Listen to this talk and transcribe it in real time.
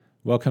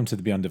Welcome to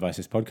the Beyond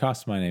Devices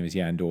podcast. My name is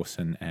Jan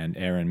Dawson and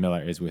Aaron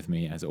Miller is with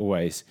me as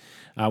always.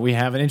 We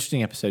have an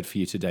interesting episode for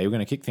you today. We're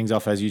going to kick things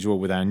off as usual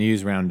with our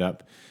news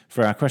roundup.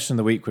 For our question of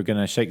the week, we're going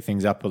to shake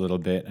things up a little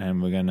bit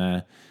and we're going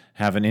to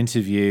have an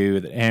interview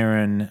that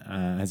Aaron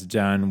has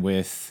done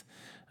with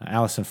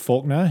Alison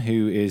Faulkner,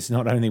 who is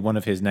not only one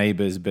of his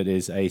neighbors, but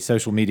is a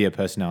social media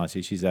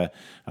personality. She's a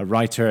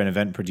writer and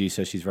event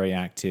producer. She's very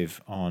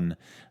active on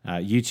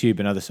YouTube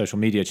and other social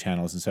media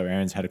channels. And so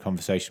Aaron's had a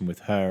conversation with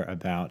her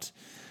about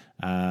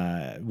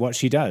what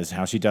she does,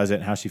 how she does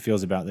it, how she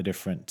feels about the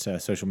different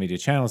social media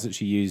channels that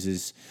she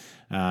uses,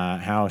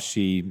 how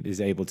she is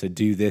able to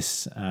do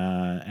this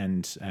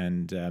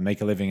and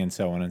make a living and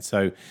so on. And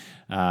so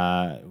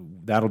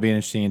that'll be an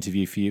interesting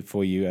interview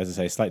for you. As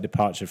I say, a slight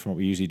departure from what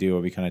we usually do,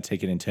 where we kind of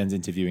take it in turns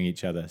interviewing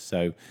each other.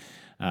 So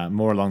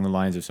more along the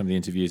lines of some of the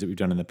interviews that we've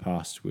done in the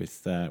past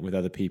with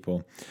other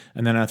people.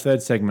 And then our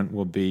third segment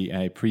will be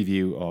a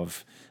preview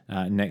of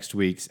next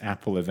week's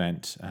Apple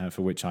event,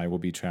 for which I will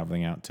be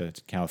traveling out to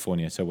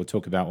California. So we'll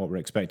talk about what we're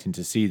expecting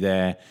to see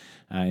there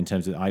in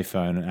terms of the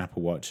iPhone and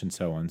Apple Watch and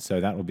so on.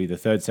 So that will be the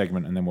third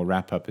segment, and then we'll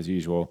wrap up as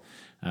usual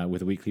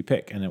with a weekly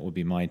pick, and it will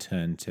be my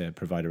turn to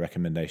provide a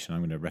recommendation.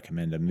 I'm going to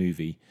recommend a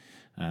movie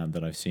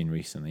that I've seen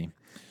recently.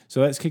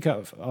 So let's kick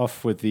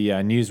off with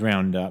the news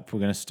roundup.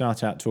 We're going to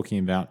start out talking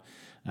about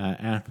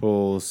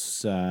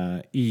Apple's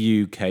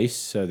EU case.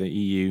 So the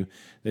EU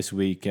this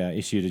week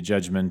issued a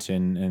judgment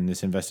in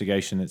this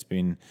investigation that's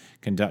been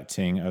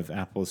conducting of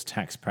Apple's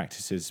tax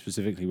practices,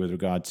 specifically with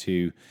regard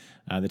to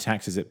the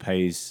taxes it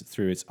pays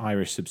through its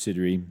Irish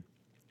subsidiary.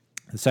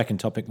 The second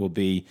topic will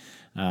be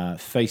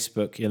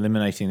Facebook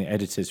eliminating the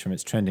editors from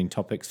its trending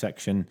topics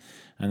section.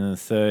 And then the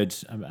third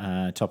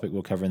topic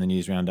we'll cover in the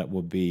news roundup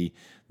will be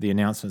the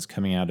announcements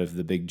coming out of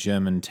the big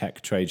German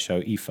tech trade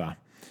show IFA.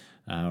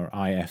 Or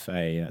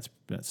IFA,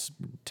 that's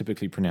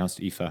typically pronounced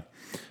IFA.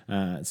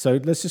 So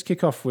let's just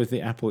kick off with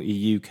the Apple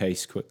EU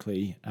case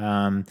quickly.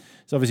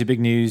 It's obviously big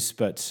news,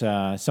 but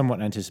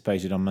somewhat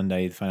anticipated on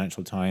Monday. The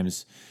Financial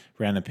Times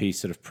ran a piece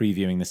sort of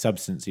previewing the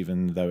substance,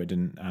 even though it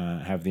didn't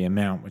have the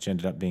amount, which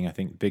ended up being, I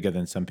think, bigger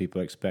than some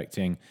people are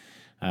expecting.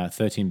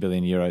 13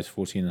 billion euros,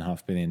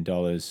 $14.5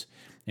 billion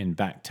in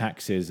back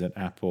taxes that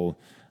Apple,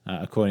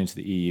 according to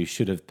the EU,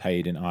 should have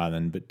paid in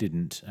Ireland but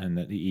didn't, and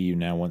that the EU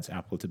now wants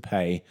Apple to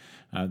pay.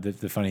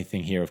 The funny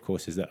thing here, of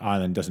course, is that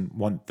Ireland doesn't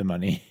want the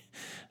money.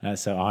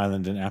 So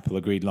Ireland and Apple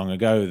agreed long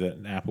ago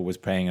that Apple was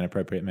paying an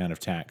appropriate amount of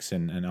tax,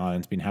 and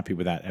Ireland's been happy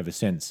with that ever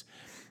since,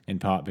 in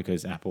part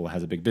because Apple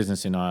has a big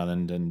business in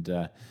Ireland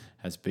and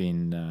has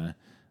been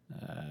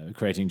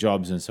creating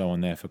jobs and so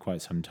on there for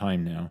quite some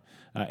time now.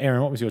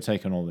 Aaron, what was your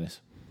take on all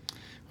this?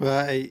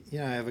 Well, I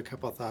have a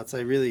couple of thoughts.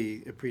 I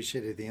really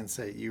appreciated the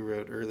insight you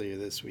wrote earlier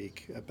this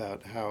week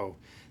about how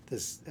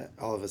this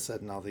all of a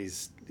sudden all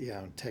these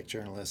tech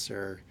journalists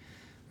are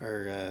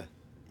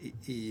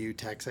EU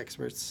tax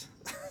experts.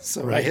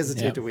 So right. I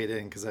hesitate to wade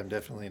in because I'm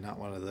definitely not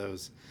one of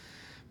those.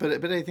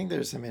 But I think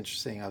there's some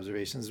interesting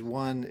observations.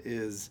 One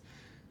is,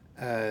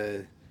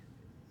 there's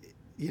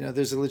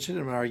a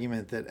legitimate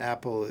argument that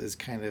Apple is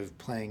kind of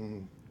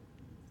playing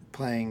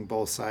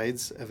both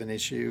sides of an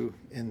issue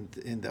in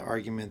the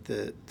argument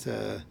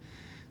that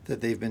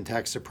they've been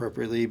taxed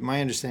appropriately.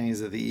 My understanding is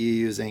that the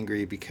EU is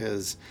angry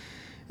because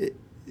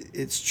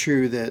it's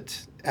true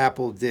that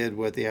Apple did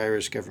what the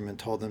Irish government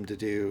told them to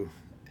do,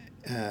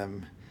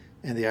 and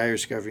the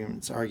Irish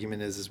government's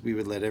argument is we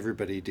would let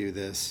everybody do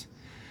this.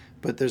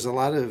 But there's a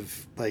lot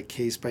of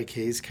case by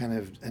case kind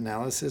of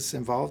analysis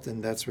involved,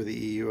 and that's where the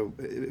EU,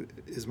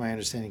 is my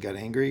understanding, got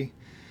angry.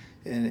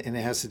 And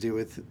it has to do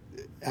with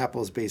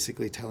Apple's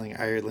basically telling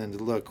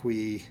Ireland, look,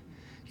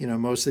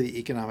 most of the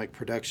economic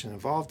production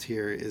involved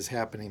here is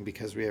happening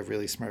because we have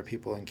really smart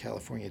people in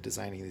California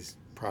designing these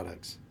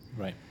products.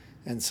 Right.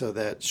 And so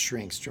that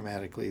shrinks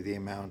dramatically the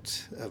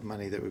amount of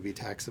money that would be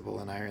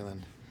taxable in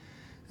Ireland.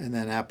 And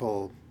then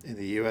Apple in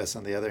the U.S.,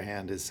 on the other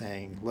hand, is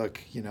saying, look,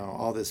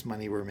 all this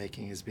money we're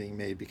making is being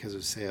made because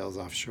of sales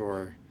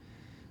offshore,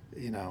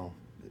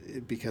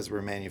 because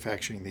we're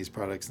manufacturing these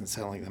products and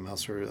selling them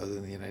elsewhere other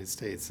than the United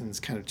States. And it's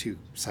kind of two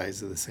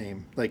sides of the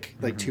same,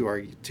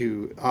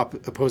 two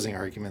opposing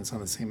arguments on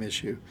the same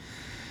issue.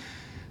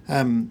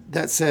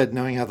 That said,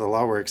 knowing how the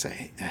law works,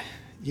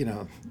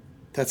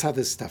 that's how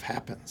this stuff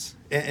happens.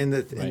 And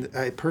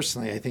I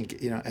personally, I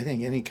think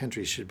any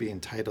country should be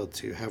entitled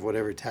to have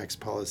whatever tax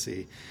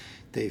policy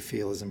they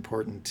feel is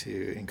important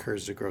to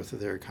encourage the growth of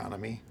their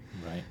economy.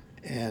 Right.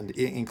 And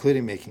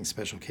including making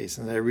special cases.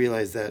 And I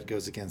realize that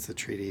goes against the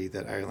treaty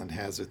that Ireland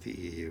has with the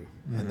EU,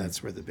 and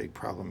that's where the big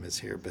problem is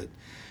here. But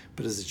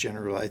as a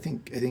general, I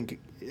think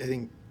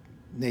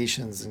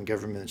nations and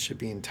governments should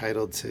be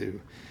entitled to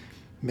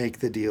make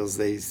the deals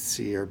they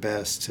see are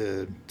best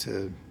to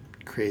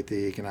create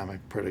the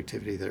economic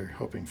productivity they're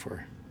hoping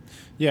for.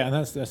 Yeah,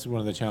 and that's one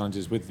of the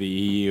challenges with the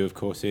EU, of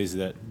course, is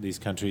that these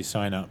countries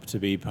sign up to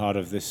be part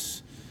of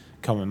this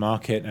common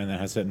market, and it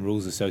has certain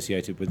rules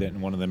associated with it,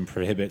 and one of them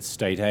prohibits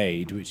state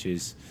aid, which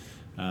is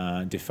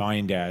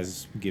defined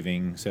as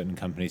giving certain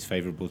companies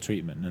favorable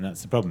treatment. And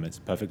that's the problem. It's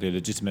perfectly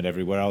legitimate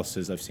everywhere else.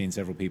 As I've seen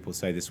several people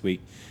say this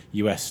week,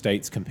 US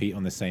states compete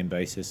on the same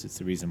basis. It's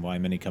the reason why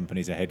many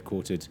companies are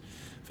headquartered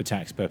for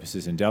tax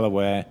purposes in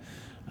Delaware.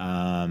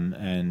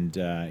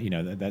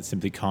 That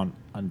simply can't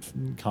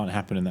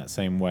happen in that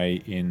same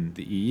way in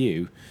the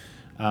EU.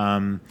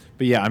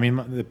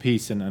 The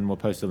piece, and we'll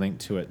post a link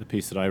to it, the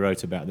piece that I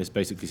wrote about this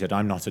basically said,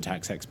 I'm not a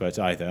tax expert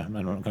either. I'm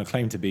not going to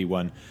claim to be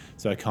one,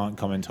 so I can't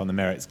comment on the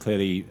merits.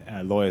 Clearly,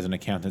 lawyers and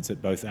accountants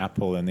at both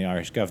Apple and the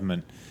Irish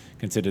government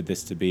considered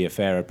this to be a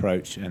fair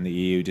approach, and the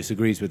EU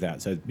disagrees with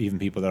that, so even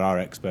people that are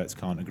experts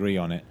can't agree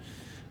on it.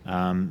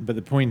 But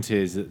the point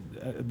is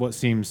that what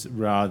seems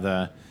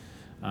rather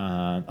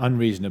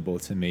unreasonable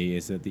to me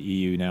is that the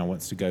EU now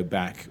wants to go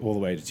back all the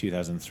way to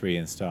 2003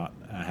 and start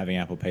having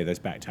Apple pay those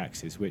back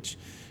taxes, which,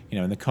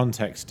 in the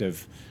context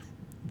of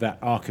that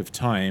arc of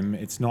time,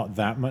 it's not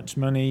that much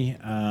money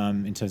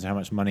in terms of how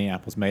much money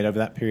Apple's made over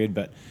that period,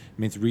 but it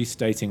means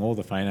restating all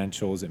the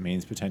financials. It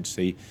means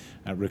potentially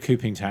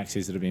recouping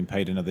taxes that have been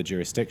paid in other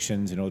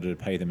jurisdictions in order to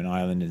pay them in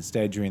Ireland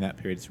instead during that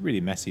period. It's a really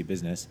messy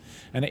business,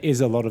 and it is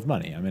a lot of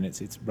money. I mean,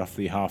 it's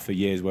roughly half a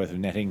year's worth of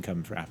net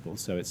income for Apple,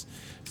 so it's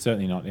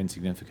certainly not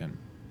insignificant.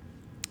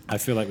 I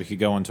feel like we could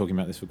go on talking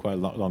about this for quite a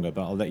lot longer,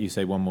 but I'll let you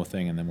say one more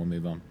thing and then we'll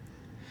move on.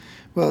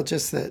 Well,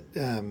 just that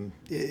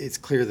it's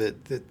clear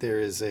that there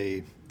is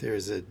a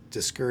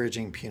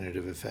discouraging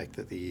punitive effect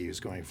that the EU is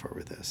going for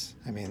with this.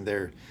 I mean,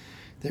 they're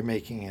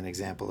making an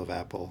example of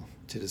Apple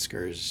to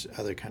discourage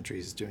other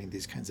countries doing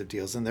these kinds of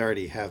deals, and there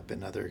already have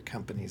been other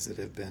companies that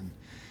have been,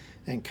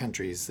 and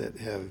countries that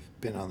have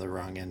been on the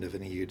wrong end of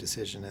an EU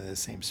decision in the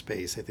same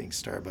space. I think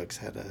Starbucks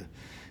had a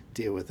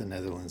deal with the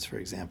Netherlands, for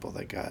example,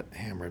 that got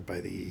hammered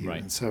by the EU,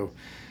 right. And so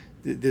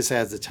this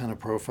adds a ton of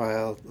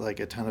profile,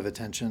 like a ton of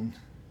attention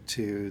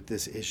to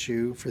this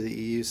issue for the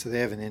EU, so they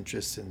have an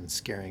interest in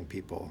scaring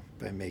people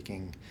by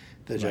making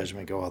the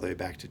judgment go all the way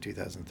back to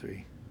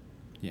 2003.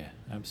 Yeah,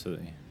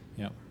 absolutely.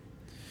 Yep.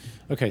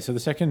 Okay, so the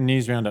second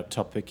news roundup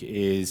topic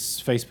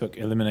is Facebook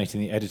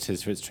eliminating the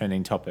editors for its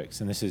trending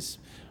topics, and this is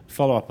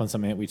follow up on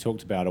something that we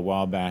talked about a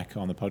while back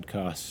on the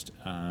podcast.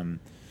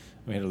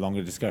 We had a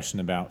longer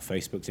discussion about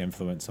Facebook's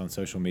influence on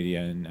social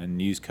media and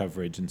news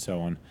coverage and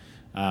so on.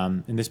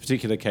 In this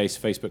particular case,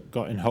 Facebook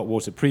got in hot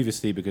water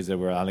previously because there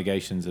were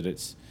allegations that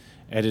its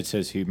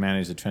editors who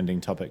managed the trending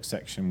topics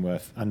section were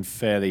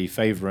unfairly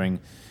favoring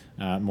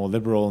more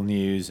liberal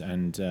news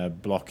and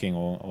blocking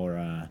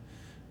or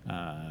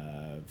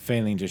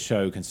failing to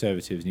show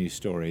conservative news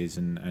stories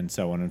and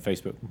so on. And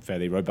Facebook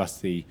fairly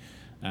robustly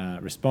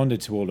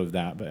responded to all of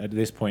that. But at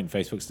this point,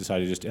 Facebook's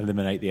decided to just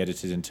eliminate the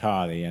editors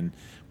entirely. And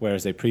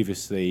whereas they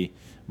previously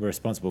were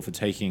responsible for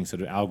taking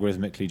sort of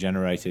algorithmically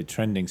generated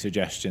trending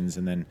suggestions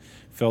and then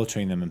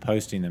filtering them and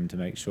posting them to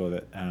make sure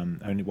that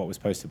only what was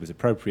posted was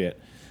appropriate,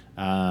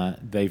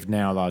 they've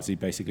now largely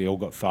basically all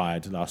got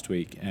fired last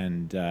week.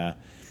 And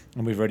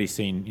we've already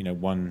seen,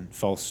 one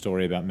false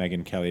story about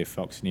Megyn Kelly of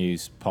Fox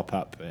News pop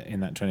up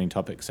in that trending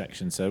topics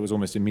section. So it was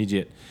almost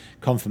immediate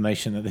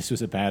confirmation that this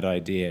was a bad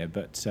idea.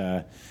 But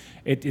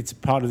it's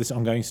part of this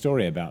ongoing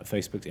story about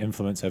Facebook's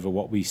influence over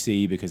what we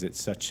see, because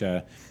it's such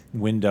a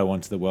window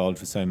onto the world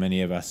for so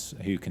many of us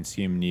who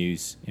consume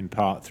news in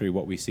part through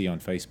what we see on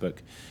Facebook.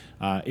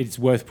 It's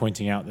worth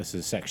pointing out this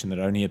is a section that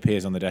only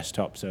appears on the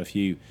desktop, so if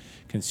you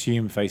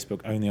consume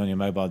Facebook only on your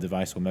mobile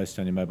device or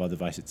mostly on your mobile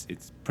device,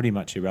 it's pretty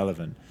much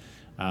irrelevant.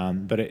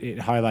 But it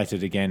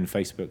highlighted again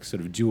Facebook's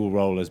sort of dual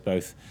role as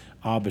both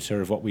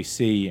arbiter of what we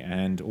see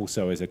and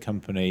also as a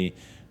company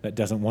that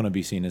doesn't want to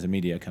be seen as a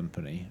media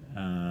company.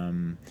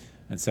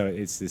 And so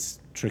it's this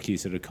tricky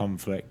sort of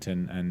conflict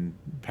and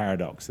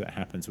paradox that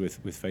happens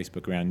with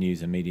Facebook around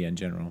news and media in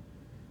general.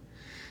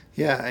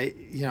 Yeah,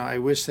 I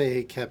wish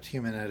they kept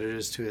human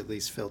editors to at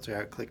least filter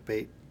out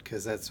clickbait,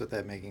 because that's what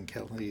that Megyn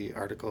Kelly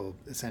article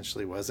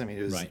essentially was. I mean,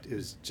 it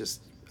was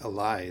just a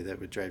lie that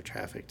would drive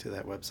traffic to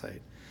that website.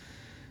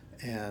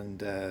 And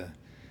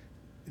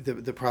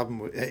the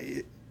problem,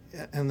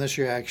 unless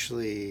you're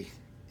actually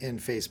in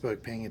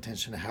Facebook paying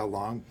attention to how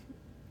long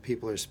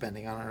people are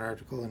spending on an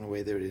article in a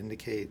way that would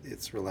indicate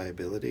its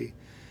reliability,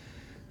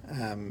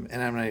 and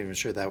I'm not even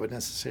sure that would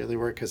necessarily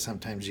work, because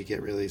sometimes you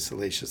get really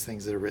salacious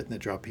things that are written that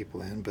draw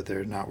people in, but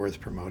they're not worth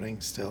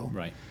promoting still.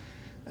 Right.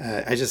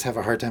 I just have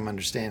a hard time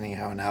understanding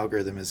how an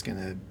algorithm is going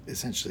to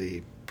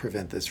essentially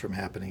prevent this from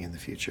happening in the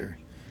future.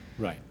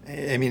 Right.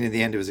 I mean, in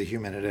the end, it was a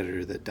human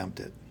editor that dumped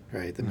it,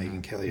 right? The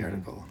Megyn Kelly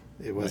article.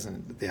 It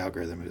wasn't the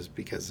algorithm. It was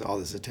because all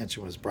this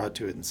attention was brought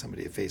to it, and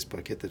somebody at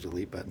Facebook hit the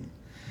delete button.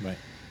 Right.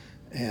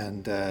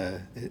 And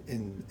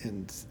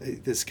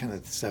this kind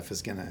of stuff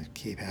is going to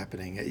keep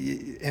happening.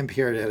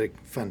 NPR had a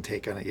fun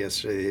take on it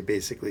yesterday. They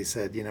basically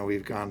said,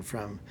 we've gone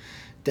from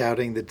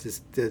doubting the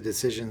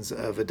decisions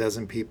of a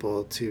dozen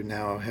people to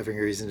now having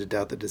a reason to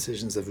doubt the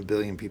decisions of a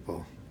billion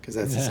people, because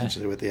that's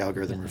essentially what the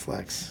algorithm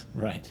reflects.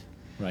 Right.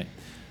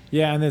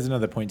 Yeah, and there's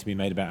another point to be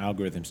made about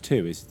algorithms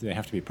too, is they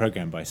have to be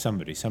programmed by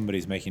somebody.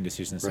 Somebody's making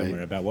decisions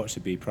somewhere about what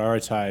should be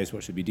prioritized,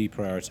 what should be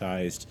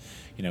deprioritized,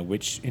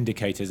 which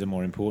indicators are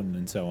more important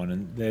and so on.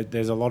 And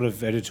there's a lot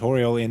of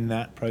editorial in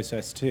that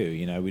process too.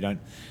 We don't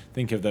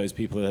think of those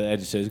people as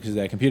editors because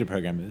they're computer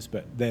programmers,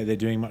 but they're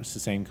doing much the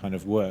same kind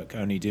of work,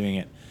 only doing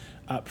it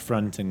up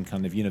front and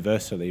kind of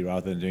universally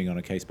rather than doing it on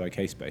a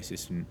case-by-case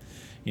basis. And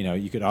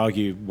you could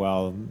argue,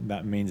 well,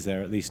 that means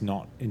they're at least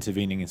not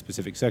intervening in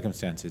specific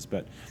circumstances,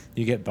 but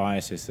you get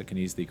biases that can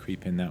easily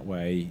creep in that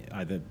way,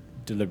 either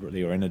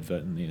deliberately or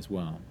inadvertently as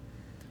well.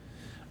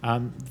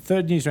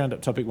 Third news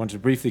roundup topic I wanted to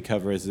briefly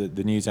cover is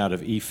the news out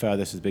of IFA.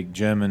 This is a big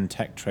German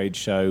tech trade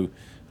show.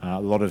 A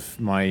lot of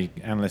my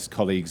analyst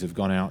colleagues have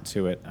gone out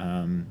to it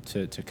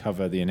to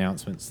cover the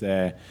announcements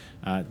there.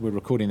 We're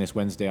recording this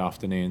Wednesday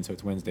afternoon, so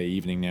it's Wednesday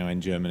evening now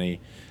in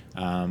Germany.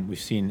 We've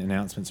seen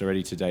announcements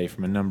already today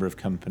from a number of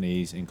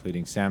companies,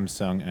 including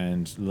Samsung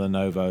and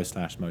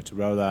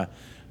Lenovo/Motorola,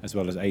 as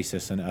well as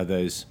Asus and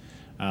others.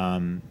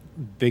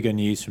 Bigger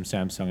news from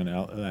Samsung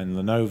and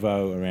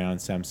Lenovo around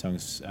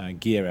Samsung's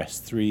Gear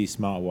S3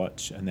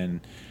 smartwatch, and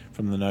then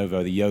from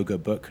Lenovo, the Yoga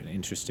Book, an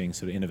interesting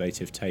sort of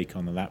innovative take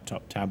on the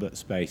laptop tablet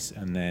space,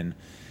 and then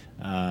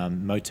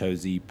Moto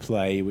Z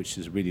Play, which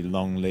is a really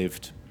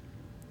long-lived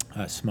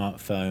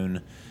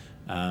smartphone,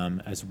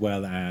 as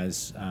well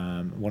as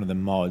one of the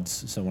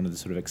mods, so one of the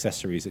sort of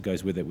accessories that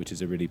goes with it, which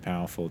is a really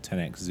powerful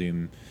 10x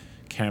zoom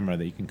camera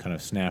that you can kind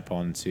of snap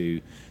onto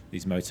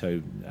these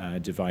Moto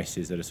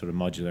devices that are sort of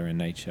modular in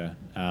nature.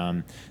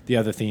 The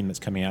other theme that's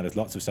coming out is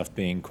lots of stuff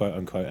being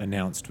quote-unquote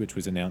announced, which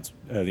was announced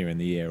earlier in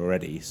the year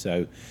already.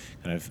 So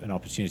kind of an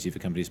opportunity for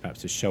companies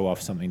perhaps to show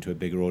off something to a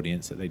bigger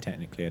audience that they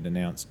technically had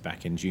announced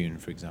back in June,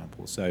 for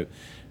example. So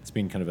it's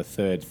been kind of a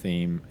third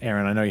theme.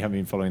 Aaron, I know you haven't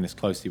been following this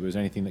closely, but was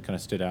there anything that kind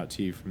of stood out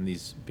to you from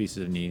these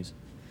pieces of news?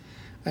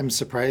 I'm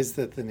surprised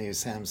that the new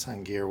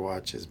Samsung Gear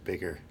Watch is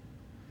bigger.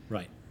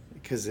 Right.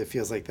 Because it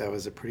feels like that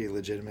was a pretty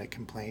legitimate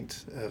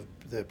complaint of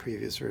the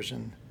previous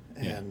version,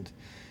 and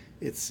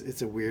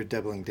it's a weird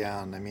doubling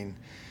down. I mean,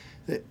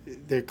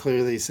 they're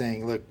clearly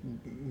saying, look,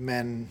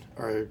 men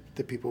are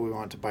the people we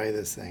want to buy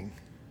this thing,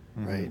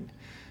 right?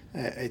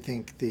 I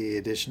think the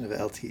addition of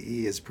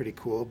LTE is pretty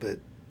cool, but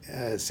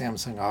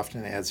Samsung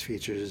often adds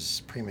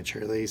features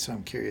prematurely, so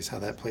I'm curious how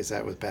that plays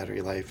out with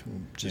battery life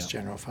and just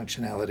general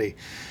functionality.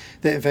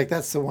 In fact,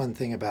 that's the one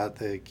thing about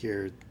the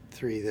Gear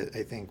 3 that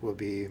I think will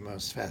be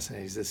most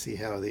fascinating, is to see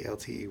how the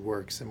LTE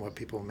works and what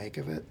people make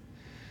of it,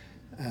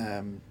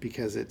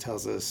 because it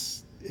tells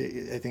us,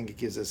 I think it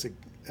gives us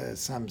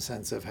some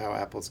sense of how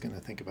Apple's going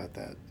to think about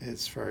that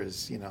as far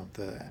as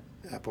the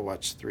Apple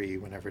Watch 3,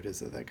 whenever it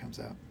is that comes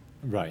out.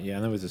 Right, yeah,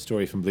 and there was a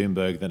story from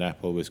Bloomberg that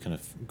Apple was kind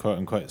of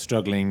quote-unquote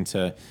struggling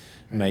to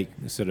make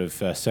sort of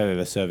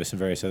cellular service and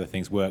various other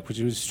things work, which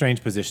was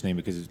strange positioning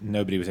because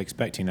nobody was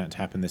expecting that to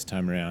happen this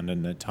time around,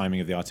 and the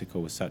timing of the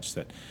article was such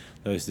that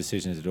those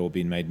decisions had all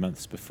been made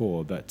months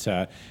before. But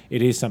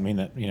it is something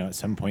that, at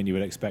some point you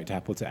would expect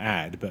Apple to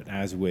add, but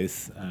as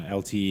with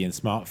LTE and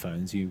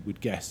smartphones, you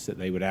would guess that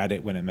they would add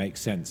it when it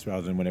makes sense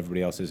rather than when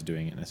everybody else is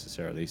doing it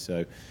necessarily.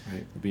 So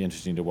it'll be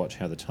interesting to watch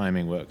how the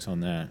timing works on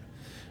that.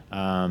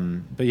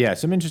 But yeah,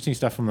 some interesting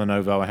stuff from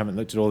Lenovo. I haven't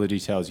looked at all the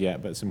details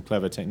yet, but some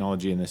clever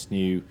technology in this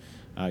new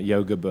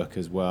Yoga Book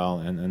as well.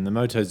 And the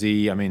Moto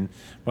Z, I mean,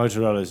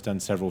 Motorola has done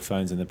several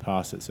phones in the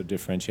past that sort of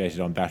differentiated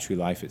on battery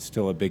life. It's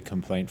still a big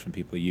complaint from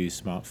people who use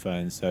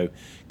smartphones, so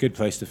good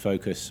place to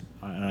focus.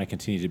 And I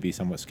continue to be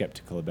somewhat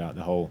skeptical about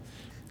the whole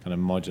kind of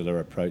modular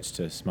approach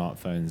to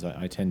smartphones.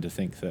 I tend to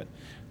think that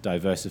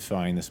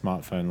diversifying the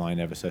smartphone line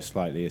ever so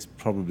slightly is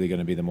probably going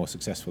to be the more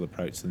successful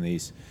approach than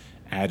these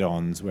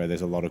add-ons where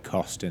there's a lot of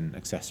cost in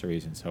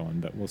accessories and so on,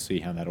 but we'll see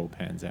how that all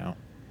pans out.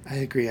 I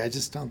agree. I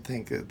just don't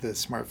think that the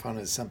smartphone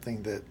is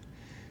something that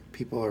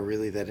people are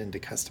really that into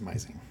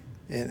customizing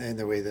in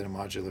the way that a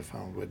modular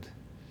phone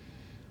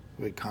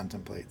would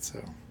contemplate. So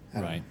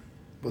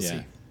we'll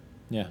see.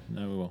 Yeah,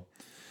 no, we will.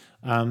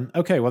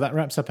 Okay, well, that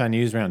wraps up our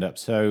news roundup.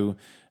 So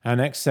our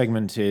next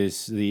segment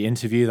is the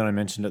interview that I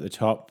mentioned at the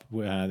top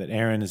that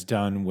Erin has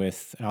done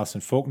with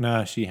Alison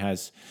Faulkner. She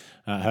has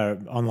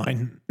her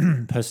online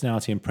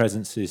personality and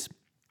presence is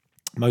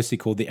mostly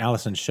called The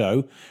Alison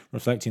Show,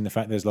 reflecting the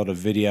fact there's a lot of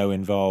video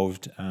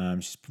involved.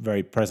 She's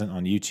very present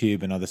on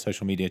YouTube and other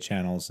social media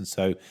channels. And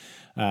so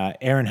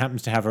Erin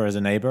happens to have her as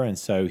a neighbor, and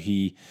so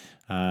he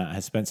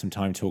has spent some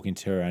time talking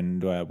to her,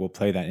 and we'll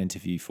play that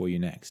interview for you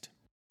next.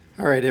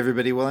 All right,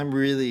 everybody. Well, I'm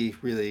really,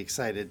 really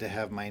excited to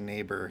have my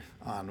neighbor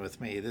on with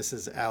me. This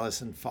is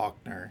Alison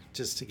Faulkner.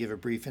 Just to give a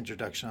brief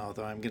introduction,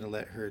 although I'm going to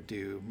let her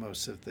do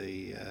most of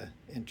the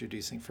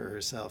introducing for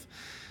herself.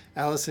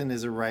 Alison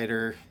is a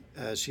writer.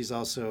 She's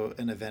also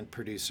an event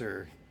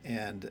producer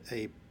and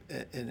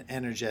an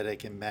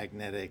energetic and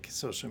magnetic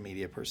social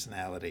media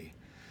personality.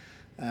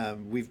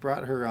 We've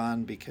brought her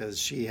on because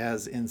she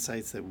has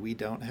insights that we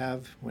don't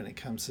have when it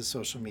comes to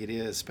social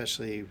media,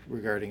 especially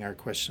regarding our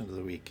question of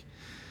the week.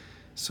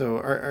 So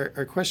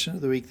our question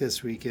of the week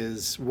this week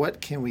is, what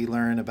can we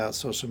learn about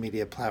social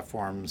media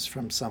platforms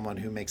from someone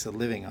who makes a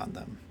living on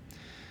them?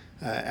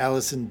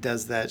 Allison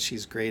does that.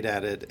 She's great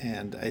at it,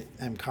 and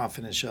I'm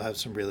confident she'll have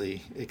some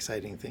really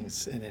exciting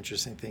things and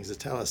interesting things to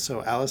tell us.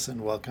 So,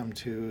 Allison, welcome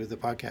to the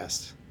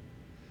podcast.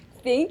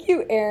 Thank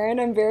you, Aaron.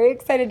 I'm very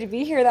excited to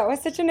be here. That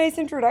was such a nice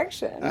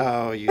introduction.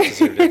 Oh, you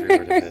deserved every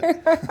word of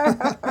it.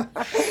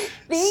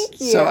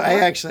 Thank you. So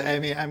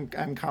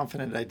I'm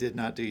confident I did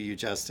not do you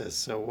justice.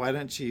 So why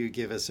don't you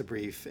give us a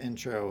brief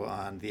intro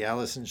on the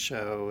Allison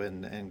Show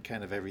and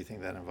kind of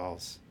everything that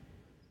involves?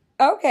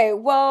 Okay,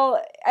 well,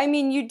 I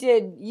mean, you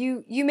did.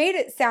 You made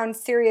it sound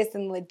serious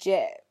and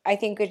legit. I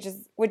think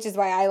which is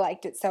why I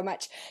liked it so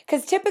much.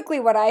 Because typically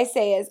what I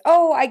say is,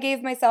 "Oh, I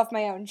gave myself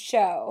my own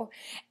show,"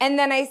 and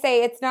then I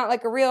say it's not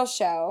like a real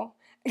show.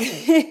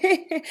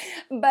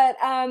 But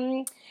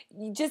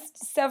just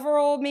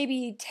several,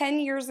 maybe 10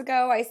 years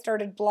ago, I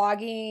started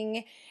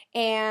blogging,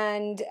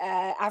 and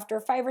after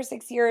 5 or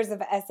 6 years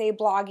of essay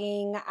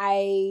blogging,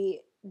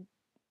 I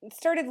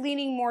started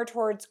leaning more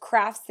towards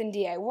crafts and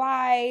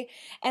DIY.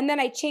 And then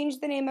I changed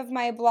the name of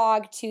my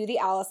blog to The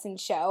Allison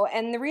Show.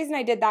 And the reason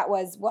I did that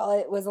was, well,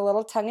 it was a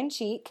little tongue in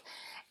cheek.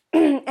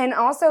 And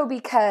also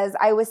because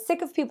I was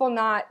sick of people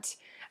not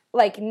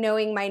like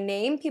knowing my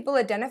name. People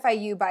identify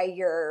you by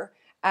your,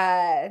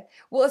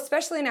 well,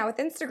 especially now with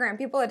Instagram,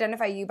 people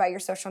identify you by your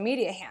social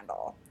media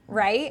handle,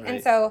 right?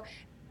 And so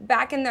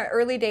back in the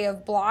early day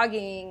of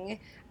blogging,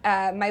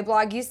 my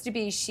blog used to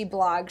be She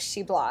Blogs,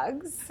 She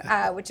Blogs,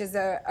 which is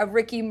a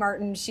Ricky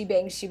Martin She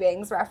Bangs, She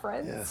Bangs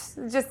reference,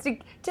 just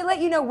to let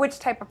you know which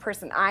type of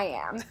person I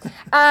am.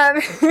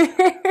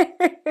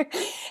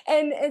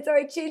 And so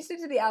I changed it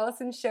to The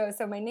Allison Show,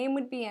 so my name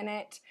would be in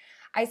it.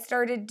 I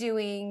started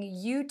doing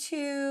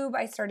YouTube.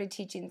 I started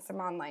teaching some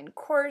online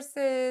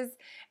courses.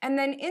 And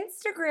then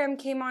Instagram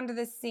came onto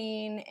the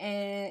scene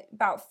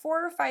about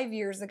 4 or 5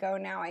 years ago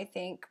now, I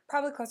think,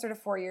 probably closer to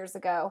 4 years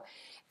ago.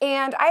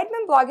 And I had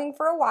been blogging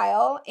for a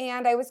while,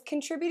 and I was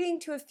contributing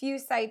to a few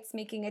sites,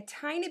 making a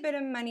tiny bit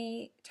of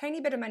money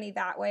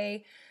that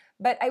way,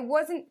 but I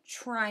wasn't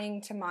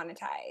trying to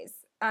monetize.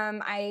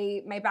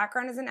 My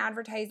background is in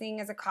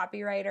advertising as a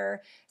copywriter,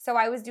 so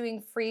I was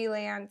doing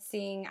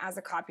freelancing as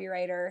a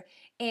copywriter.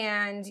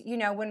 And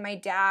when my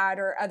dad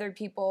or other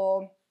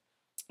people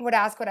would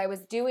ask what I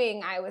was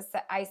doing,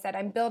 I said,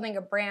 I'm building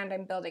a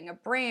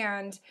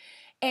brand.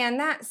 And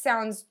that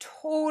sounds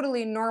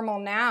totally normal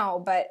now,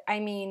 but I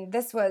mean,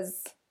 this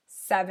was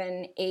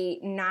 7,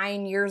 8,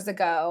 9 years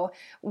ago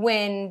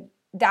when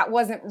that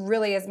wasn't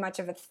really as much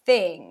of a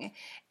thing.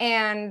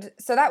 And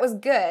so that was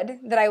good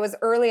that I was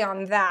early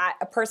on that,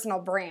 a personal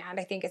brand.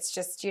 I think it's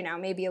just,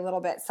 maybe a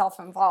little bit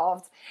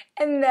self-involved.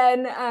 And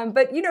then,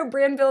 but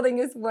brand building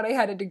is what I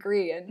had a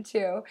degree in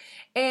too.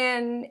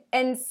 And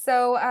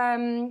so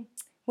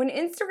when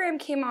Instagram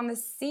came on the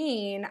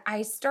scene,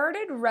 I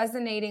started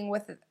resonating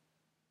with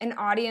an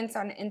audience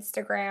on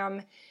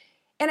Instagram.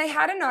 And I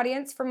had an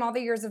audience from all the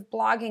years of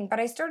blogging,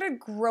 but I started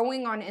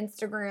growing on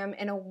Instagram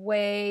in a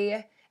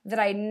way that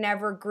I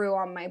never grew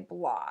on my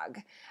blog.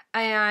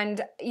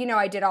 And,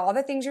 I did all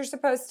the things you're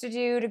supposed to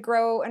do to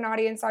grow an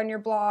audience on your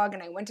blog,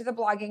 and I went to the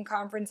blogging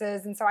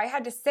conferences. And so I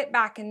had to sit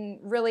back and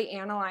really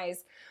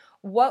analyze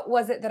what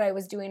was it that I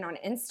was doing on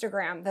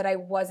Instagram that I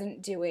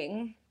wasn't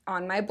doing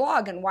on my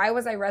blog, and why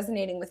was I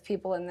resonating with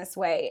people in this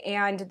way?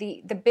 And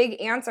the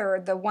big answer,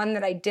 the one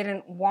that I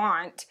didn't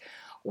want,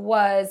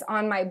 was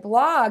on my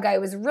blog. I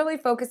was really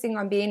focusing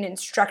on being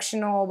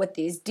instructional with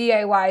these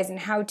DIYs and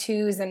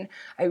how-tos, and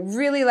I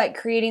really like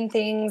creating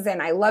things,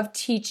 and I love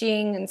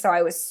teaching, and so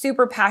I was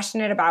super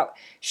passionate about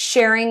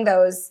sharing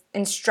those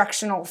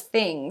instructional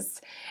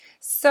things.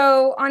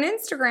 So on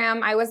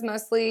Instagram, I was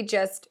mostly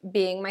just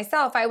being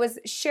myself. I was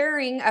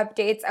sharing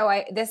updates.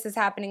 This is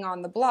happening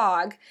on the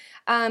blog.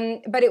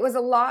 But it was a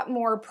lot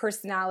more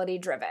personality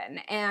driven.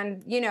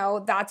 And,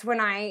 that's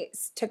when I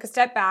took a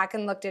step back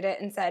and looked at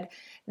it and said,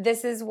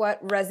 this is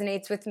what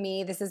resonates with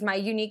me. This is my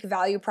unique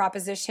value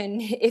proposition,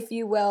 if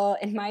you will,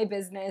 in my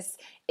business,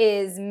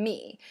 is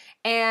me.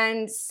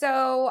 And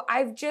so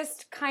I've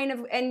just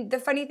and the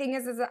funny thing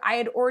is that I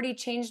had already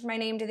changed my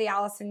name to The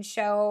Allison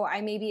Show. I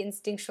maybe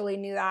instinctually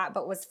knew that,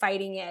 but was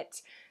fighting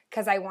it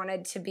because I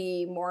wanted to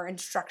be more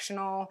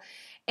instructional.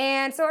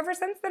 And so ever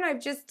since then,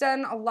 I've just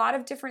done a lot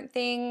of different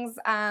things.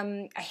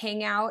 I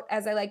hang out,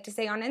 as I like to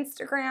say, on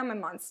Instagram.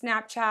 I'm on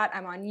Snapchat.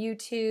 I'm on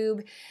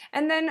YouTube.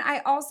 And then I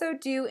also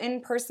do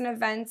in-person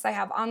events. I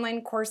have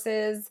online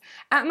courses.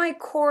 At my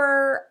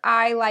core,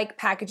 I like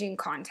packaging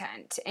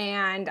content,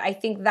 and I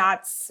think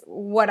that's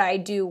what I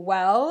do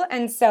well.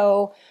 And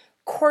so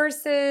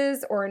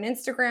courses or an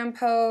Instagram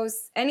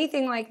post,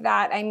 anything like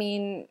that,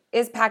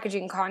 is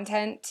packaging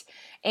content,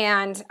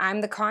 and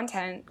I'm the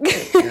content.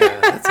 Yeah,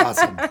 that's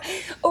awesome.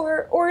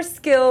 or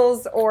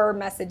skills or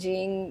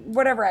messaging,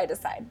 whatever I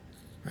decide.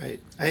 Right.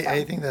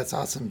 I think that's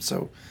awesome.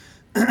 So,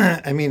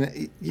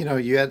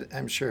 you had,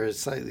 I'm sure, a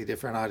slightly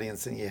different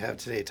audience than you have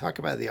today. Talk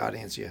about the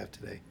audience you have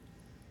today.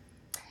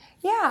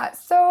 Yeah,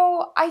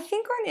 so I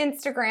think on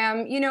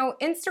Instagram,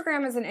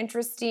 Instagram is an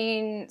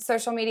interesting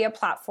social media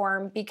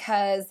platform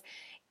because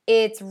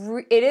it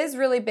is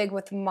really big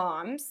with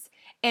moms,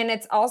 and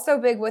it's also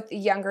big with the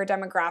younger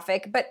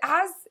demographic. But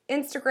as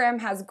Instagram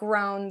has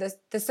grown,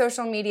 the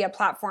social media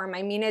platform,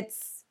 I mean,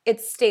 it's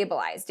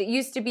stabilized. It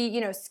used to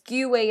be,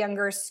 skew way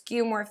younger,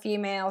 skew more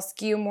female,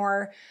 skew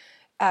more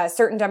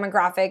certain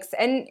demographics,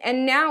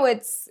 and now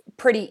it's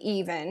pretty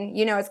even.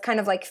 It's kind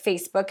of like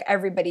Facebook.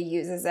 Everybody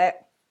uses it.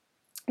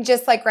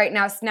 Just like right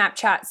now,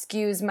 Snapchat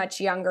skews much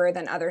younger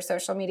than other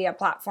social media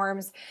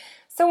platforms.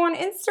 So on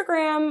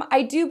Instagram,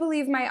 I do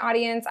believe my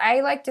audience, I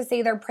like to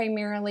say they're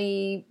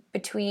primarily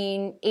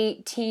between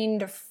 18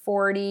 to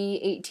 40,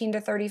 18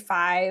 to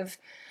 35.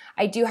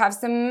 I do have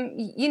some,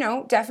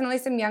 definitely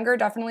some younger,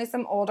 definitely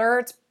some older.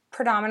 It's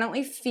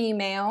predominantly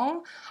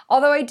female,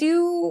 although I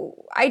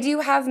do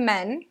have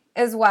men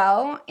as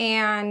well.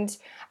 And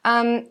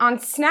on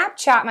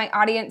Snapchat, my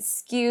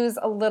audience skews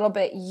a little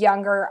bit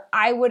younger,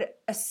 I would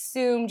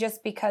assume,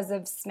 just because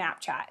of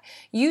Snapchat.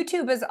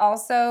 YouTube is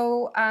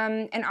also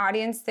an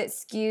audience that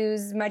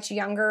skews much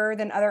younger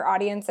than other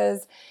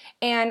audiences.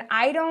 And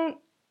I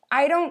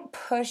don't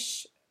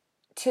push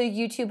to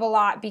YouTube a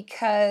lot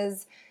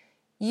because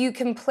you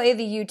can play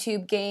the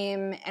YouTube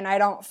game, and I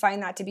don't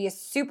find that to be a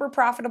super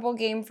profitable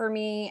game for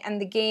me. And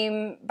the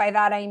game, by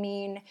that I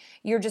mean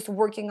you're just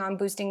working on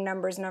boosting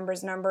numbers,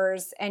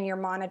 and you're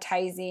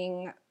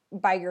monetizing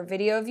by your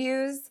video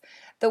views.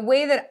 The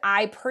way that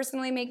I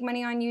personally make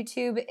money on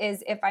YouTube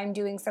is if I'm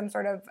doing some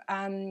sort of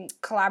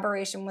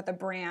collaboration with a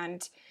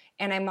brand,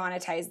 and I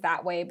monetize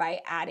that way by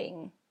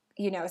adding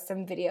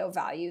some video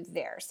value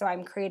there. So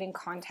I'm creating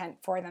content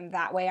for them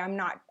that way. I'm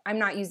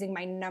not using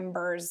my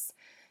numbers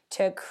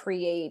to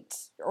create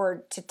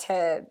or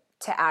to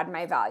add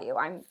my value.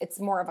 It's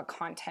more of a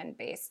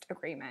content-based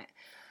agreement.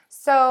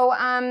 So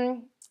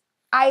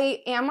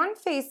I am on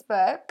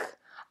Facebook.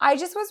 I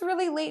just was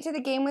really late to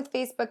the game with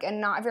Facebook and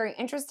not very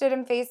interested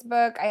in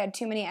Facebook. I had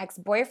too many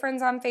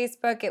ex-boyfriends on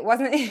Facebook. It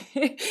wasn't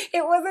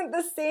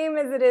the same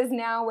as it is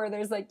now, where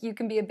there's you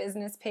can be a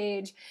business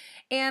page.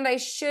 And I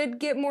should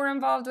get more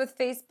involved with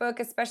Facebook,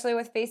 especially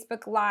with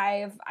Facebook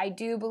Live. I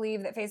do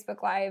believe that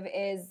Facebook Live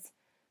is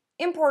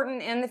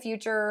important in the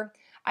future.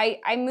 I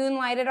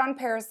moonlighted on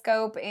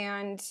Periscope,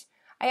 and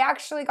I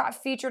actually got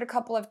featured a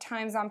couple of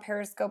times on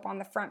Periscope on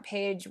the front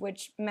page,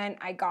 which meant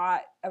I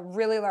got a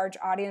really large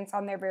audience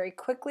on there very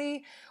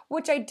quickly,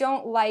 which I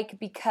don't like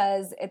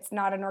because it's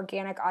not an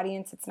organic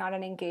audience, it's not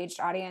an engaged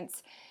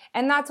audience.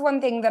 And that's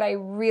one thing that I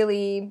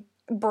really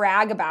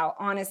brag about,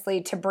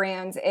 honestly, to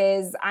brands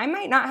is I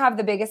might not have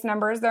the biggest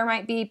numbers. There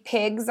might be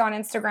pigs on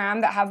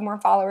Instagram that have more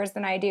followers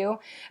than I do,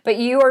 but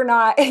you are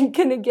not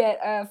going to get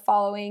a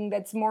following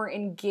that's more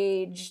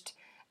engaged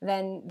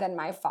than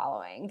my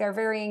following. They're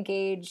very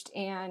engaged,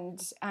 and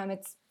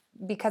it's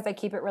because I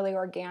keep it really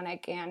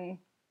organic, and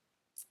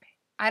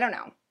I don't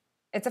know.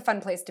 It's a fun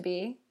place to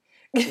be.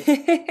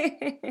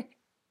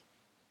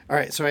 All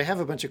right, so I have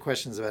a bunch of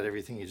questions about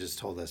everything you just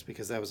told us,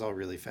 because that was all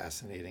really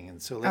fascinating. And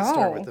so let's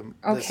start with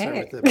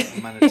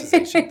the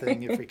monetization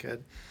thing, if we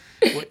could.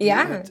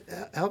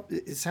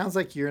 It sounds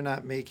like you're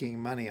not making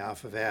money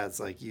off of ads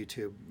like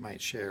YouTube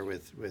might share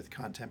with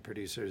content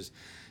producers.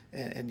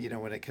 And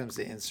when it comes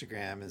to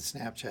Instagram and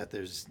Snapchat,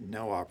 there's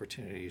no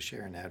opportunity to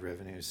share in ad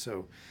revenues.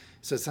 So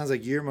it sounds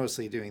like you're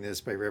mostly doing this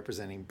by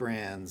representing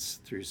brands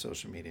through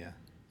social media.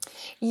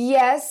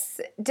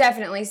 Yes,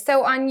 definitely.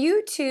 So on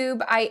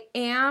YouTube, I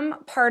am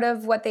part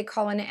of what they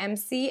call an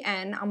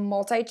MCN, a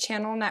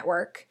multi-channel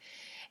network.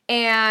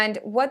 And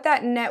what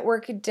that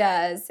network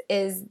does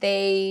is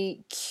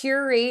they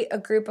curate a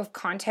group of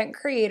content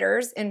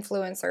creators,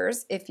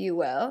 influencers, if you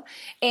will,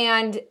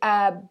 and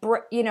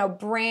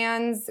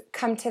brands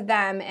come to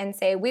them and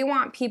say, "We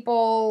want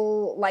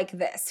people like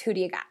this. Who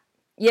do you got?"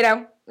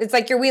 It's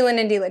like you're wheeling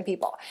and dealing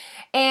people,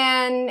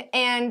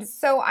 and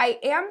so I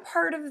am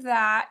part of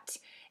that.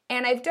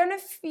 And I've done a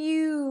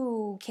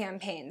few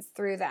campaigns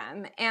through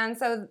them. And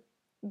so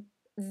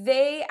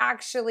they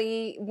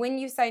actually, when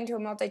you sign to a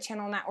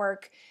multi-channel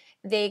network,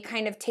 they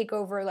kind of take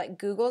over like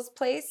Google's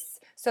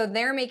place. So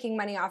they're making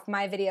money off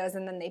my videos,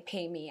 and then they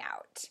pay me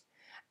out.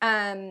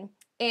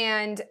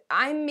 And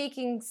I'm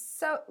making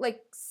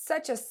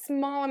such a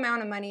small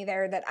amount of money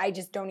there that I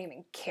just don't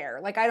even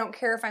care. I don't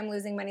care if I'm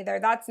losing money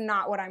there. That's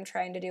not what I'm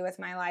trying to do with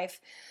my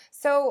life.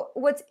 So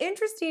what's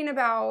interesting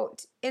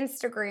about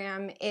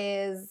Instagram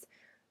is,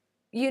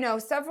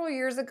 several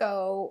years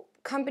ago,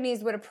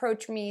 companies would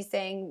approach me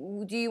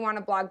saying, "Do you want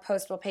a blog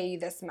post? We'll pay you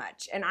this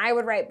much." And I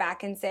would write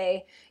back and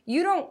say,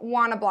 "You don't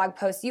want a blog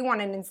post, you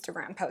want an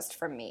Instagram post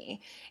from me."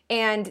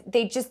 And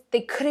they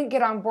couldn't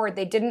get on board.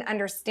 They didn't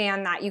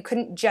understand that you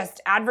couldn't just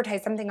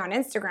advertise something on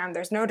Instagram.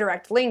 There's no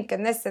direct link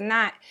and this and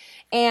that.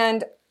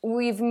 And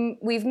we've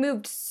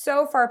moved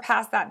so far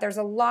past that. There's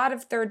a lot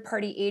of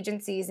third-party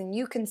agencies, and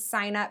you can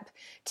sign up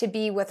to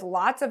be with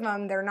lots of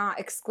them. They're not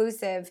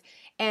exclusive,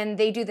 and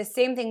they do the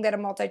same thing that a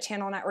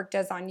multi-channel network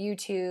does on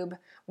YouTube,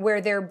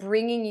 where they're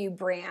bringing you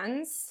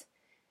brands,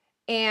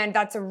 and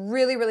that's a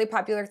really, really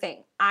popular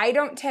thing. I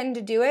don't tend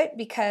to do it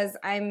because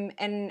I'm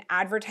an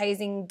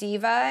advertising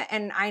diva,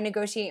 and I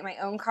negotiate my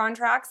own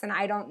contracts, and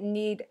I don't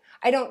need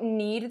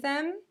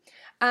them.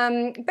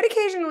 But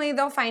occasionally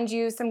they'll find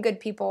you some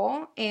good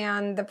people,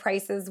 and the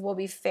prices will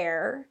be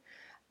fair.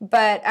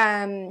 But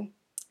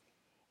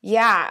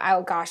yeah,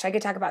 oh gosh, I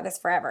could talk about this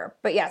forever.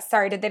 But yeah,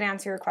 sorry, did that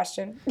answer your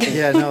question?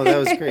 Yeah, no, that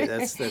was great.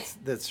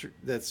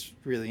 That's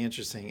really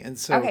interesting. And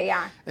so, Okay,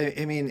 yeah.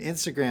 I mean,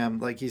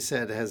 Instagram, like you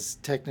said, has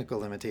technical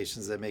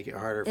limitations that make it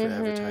harder for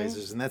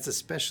advertisers, and that's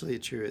especially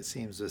true, it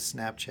seems, with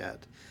Snapchat.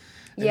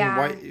 I mean,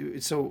 why?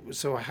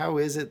 So how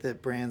is it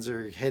that brands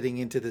are heading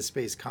into this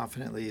space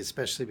confidently,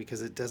 especially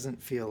because it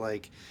doesn't feel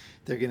like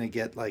they're going to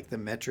get like the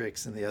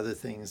metrics and the other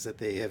things that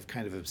they have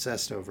kind of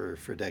obsessed over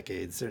for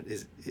decades?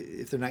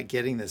 If they're not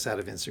getting this out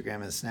of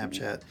Instagram and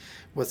Snapchat,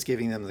 what's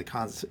giving them the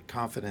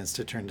confidence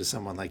to turn to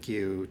someone like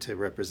you to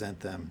represent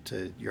them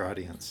to your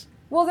audience?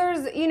 Well,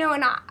 there's,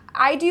 and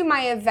I do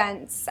my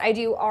events. I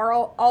do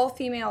all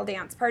female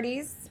dance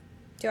parties.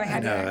 Do I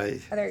have you?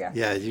 Oh, there you go.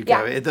 Yeah, you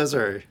go. Yeah. Those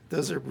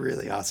are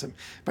really awesome.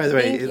 By the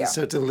way,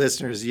 so to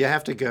listeners, you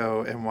have to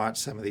go and watch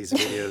some of these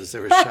videos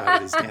that were shot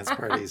at these dance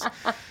parties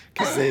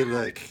because they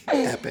look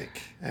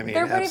epic. I mean,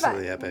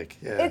 absolutely epic.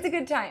 Yeah. It's a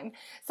good time.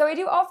 So I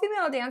do all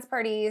female dance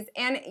parties,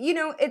 and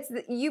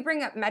you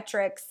bring up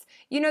metrics.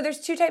 There's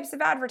two types of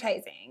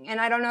advertising,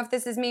 and I don't know if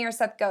this is me or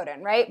Seth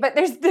Godin, right? But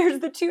there's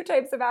the two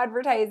types of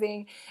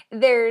advertising.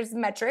 There's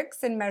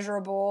metrics and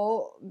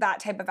measurable, that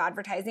type of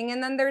advertising,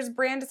 and then there's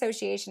brand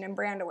association and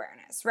brand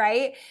awareness,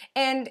 right?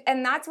 And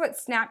that's what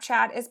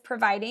Snapchat is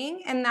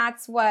providing, and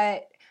that's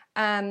what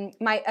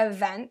my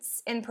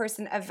events,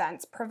 in-person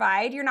events,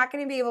 provide. You're not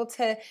going to be able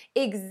to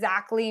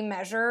exactly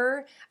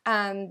measure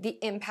the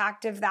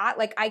impact of that.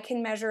 Like, I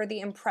can measure the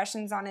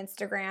impressions on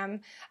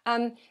Instagram.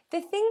 The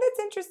thing that's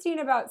interesting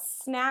about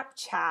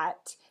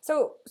Snapchat,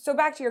 so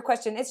back to your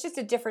question, it's just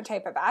a different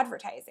type of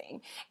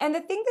advertising. And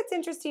the thing that's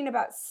interesting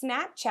about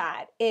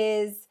Snapchat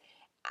is,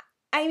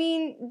 I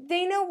mean,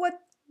 they know what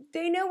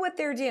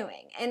they're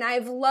doing. And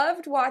I've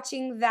loved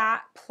watching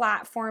that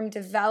platform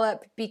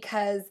develop,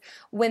 because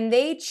when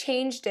they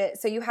changed it,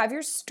 so you have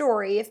your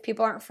story, if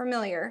people aren't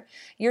familiar,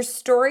 your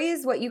story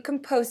is what you can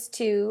post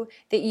to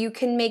that you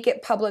can make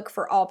it public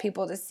for all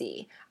people to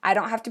see. I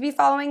don't have to be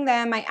following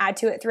them. I add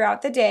to it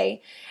throughout the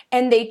day.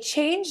 And they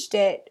changed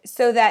it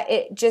so that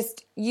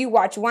you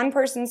watch one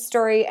person's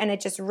story and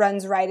it just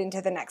runs right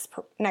into the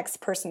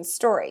next person's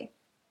story.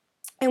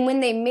 And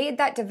when they made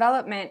that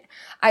development,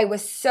 I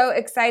was so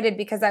excited,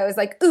 because I was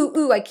like,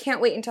 ooh, I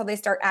can't wait until they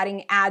start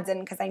adding ads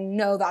in, because I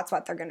know that's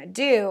what they're going to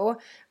do.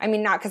 I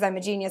mean, not because I'm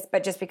a genius,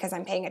 but just because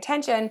I'm paying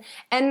attention.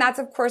 And that's,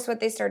 of course,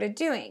 what they started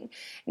doing.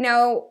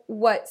 Now,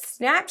 what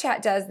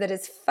Snapchat does that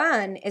is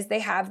fun is they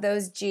have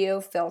those geo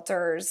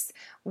filters,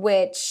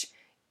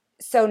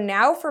 so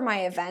now for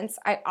my events,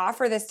 I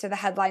offer this to the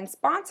headline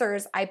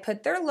sponsors. I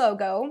put their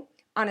logo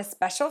on a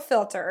special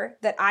filter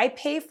that I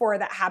pay for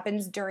that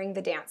happens during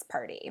the dance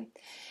party.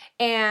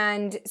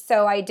 And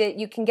so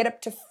you can get up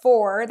to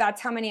 4.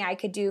 That's how many I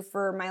could do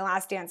for my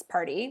last dance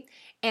party.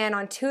 And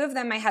on 2 of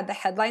them, I had the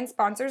headline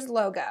sponsor's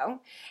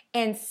logo.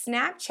 And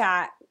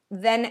Snapchat,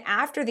 then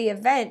after the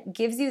event,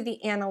 gives you the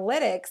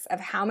analytics of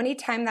how many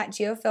times that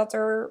geo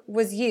filter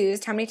was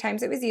used, how many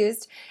times it was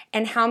used,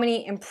 and how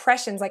many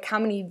impressions, like how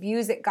many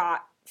views it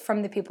got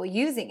from the people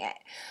using it.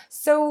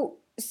 So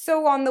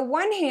on the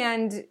one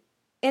hand,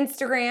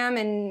 Instagram,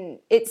 and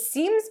it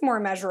seems more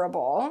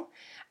measurable,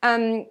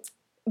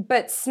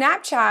 but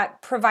Snapchat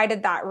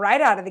provided that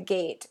right out of the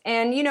gate.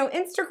 And,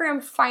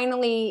 Instagram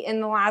finally, in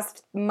the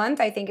last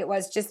month, I think it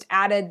was, just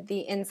added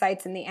the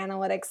insights and the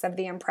analytics of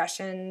the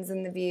impressions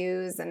and the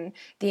views and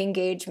the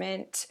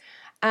engagement,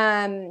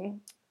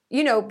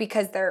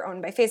 because they're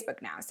owned by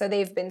Facebook now. So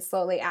they've been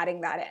slowly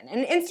adding that in.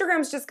 And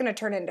Instagram's just going to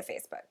turn into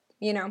Facebook,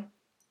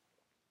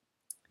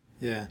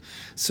 Yeah.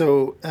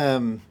 So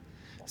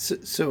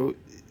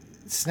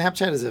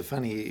Snapchat is a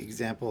funny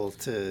example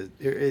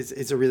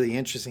it's a really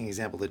interesting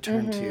example to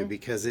turn to,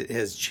 because it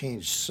has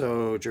changed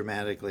so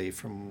dramatically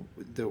from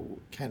the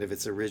kind of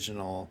its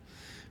original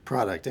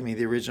product. I mean,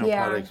 the original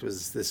product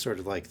was this sort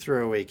of like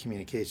throwaway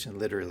communication,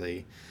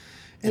 literally.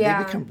 And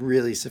they've become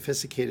really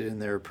sophisticated in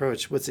their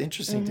approach. What's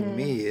interesting to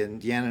me,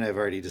 and Yan and I have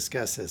already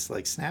discussed this,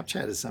 like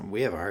Snapchat is something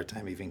we have a hard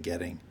time even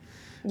getting.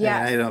 Yeah.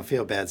 And I don't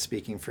feel bad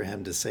speaking for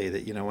him to say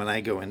that, when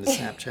I go into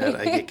Snapchat,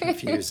 I get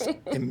confused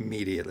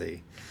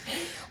immediately.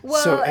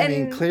 Well, so, I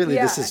mean, clearly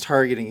this is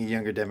targeting a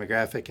younger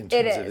demographic in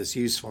terms of its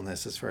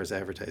usefulness as far as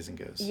advertising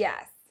goes.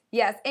 Yes.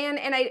 And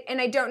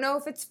I don't know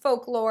if it's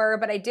folklore,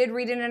 but I did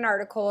read in an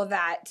article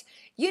that,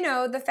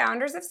 the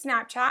founders of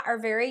Snapchat are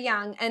very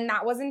young, and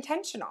that was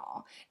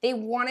intentional. They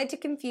wanted to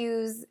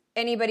confuse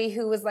anybody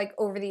who was like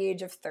over the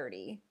age of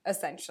 30,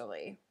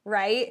 essentially,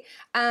 right?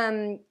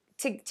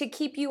 To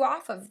keep you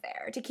off of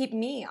there, to keep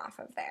me off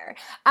of there,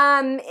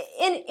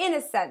 in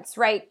a sense,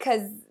 right?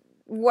 Because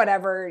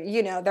whatever,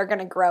 they're going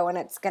to grow and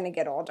it's going to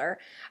get older.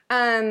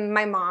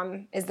 My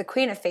mom is the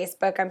queen of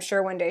Facebook. I'm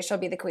sure one day she'll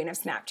be the queen of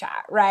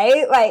Snapchat,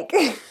 right? Like,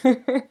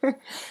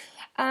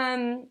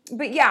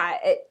 but yeah,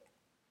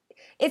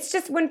 it's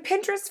just when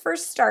Pinterest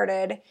first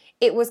started,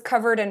 it was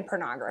covered in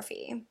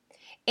pornography.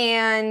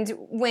 And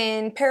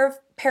when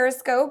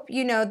Periscope,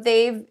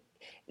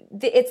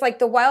 it's like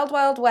the wild,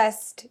 wild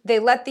west. They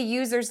let the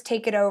users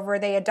take it over,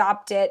 they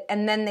adopt it,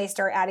 and then they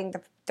start adding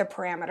the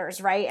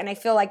parameters, right? And I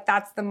feel like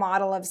that's the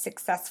model of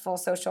successful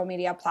social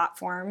media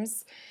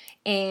platforms.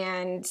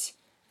 And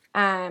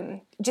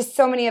just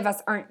so many of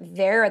us aren't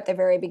there at the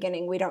very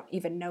beginning. We don't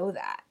even know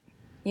that,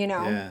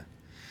 Yeah.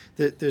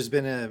 There's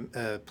been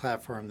a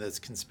platform that's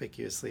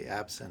conspicuously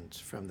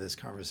absent from this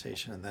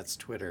conversation, and that's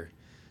Twitter.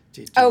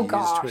 Do you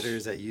use Twitter?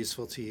 Is that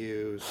useful to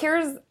you?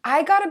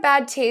 I got a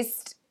bad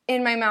taste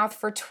in my mouth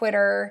for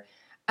Twitter.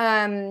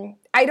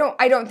 I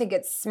don't think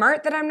it's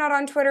smart that I'm not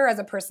on Twitter as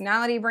a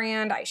personality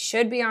brand. I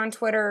should be on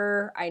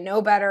Twitter. I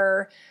know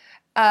better.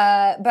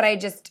 But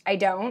I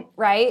don't,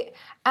 right?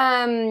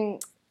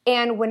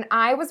 And when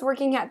I was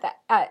working at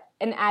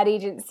an ad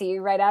agency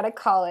right out of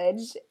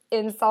college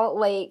in Salt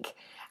Lake,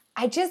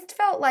 I just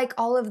felt like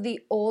all of the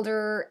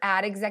older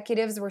ad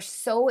executives were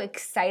so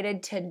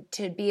excited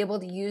to be able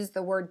to use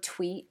the word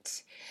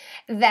tweet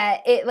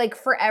that it like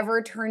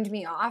forever turned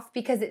me off,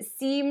 because it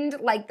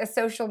seemed like the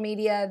social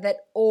media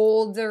that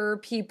older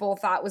people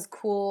thought was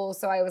cool.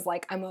 So I was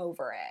like, I'm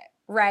over it.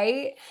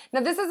 Right? Now,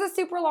 this is a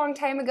super long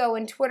time ago,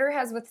 and Twitter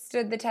has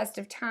withstood the test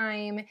of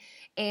time,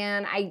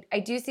 and I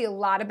do see a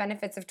lot of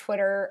benefits of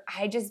Twitter.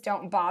 I just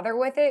don't bother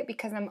with it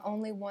because I'm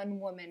only one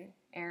woman,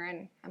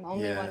 Aaron. I'm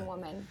only one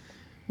woman.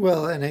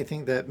 Well, and I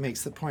think that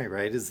makes the point,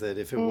 right? Is that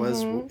if it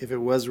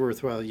was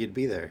worthwhile, you'd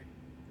be there.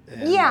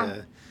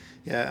 And,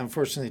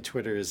 unfortunately,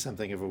 Twitter is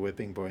something of a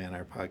whipping boy on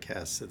our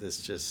podcast, so this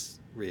just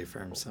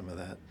reaffirms some of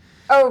that.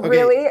 Oh, okay.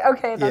 Really?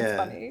 Okay, that's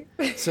funny.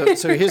 So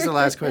here's the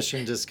last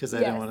question, just because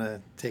I don't want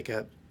to take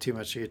up too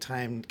much of your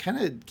time. Kind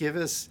of give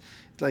us,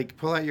 like,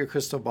 pull out your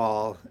crystal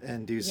ball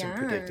and do some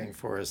predicting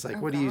for us.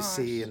 Like, what do you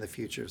see in the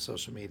future of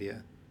social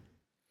media?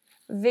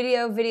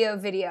 Video.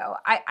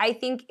 I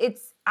think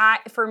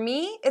for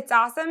me, it's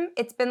awesome.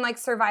 It's been like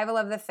survival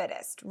of the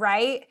fittest,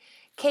 right?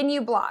 Can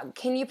you blog?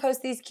 Can you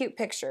post these cute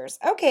pictures?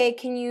 Okay,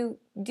 can you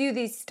do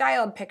these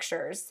styled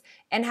pictures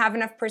and have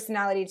enough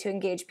personality to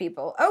engage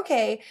people?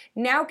 Okay,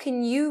 now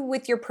can you,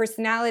 with your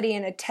personality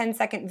in a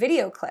 10-second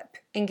video clip,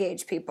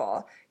 engage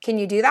people? Can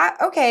you do that?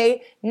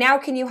 Okay, now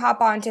can you hop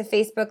on to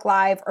Facebook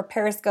Live or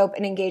Periscope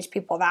and engage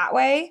people that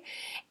way?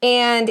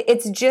 And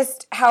it's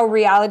just how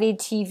reality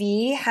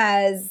TV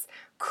has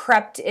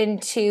crept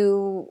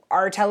into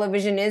our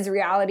television is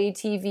reality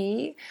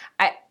TV.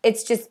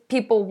 It's just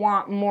people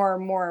want more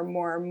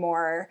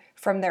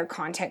from their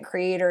content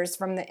creators,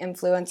 from the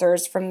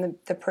influencers, from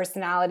the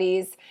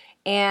personalities,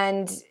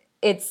 and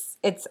it's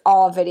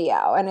all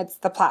video, and it's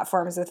the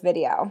platforms with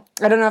video.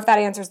 I don't know if that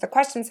answers the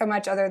question so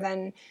much, other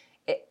than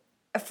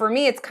for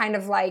me, it's kind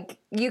of like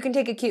you can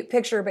take a cute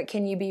picture, but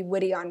can you be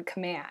witty on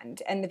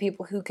command? And the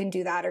people who can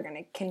do that are going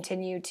to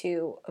continue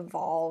to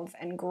evolve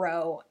and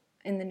grow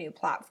in the new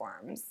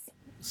platforms.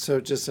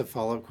 So just a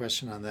follow-up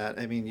question on that.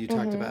 I mean, you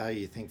talked about how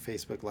you think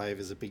Facebook Live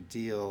is a big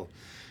deal.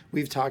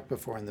 We've talked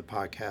before in the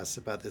podcast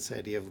about this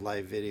idea of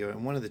live video,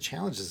 and one of the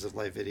challenges of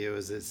live video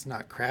is it's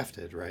not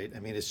crafted, right? I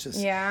mean, it's just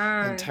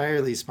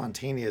entirely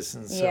spontaneous,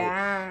 and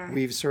so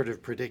we've sort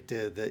of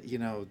predicted that,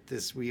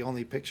 we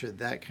only picture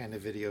that kind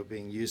of video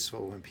being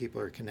useful when people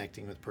are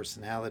connecting with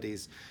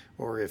personalities,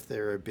 or if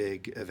there are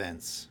big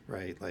events,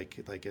 right?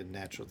 Like a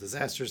natural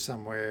disaster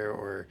somewhere,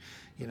 or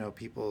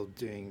people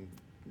doing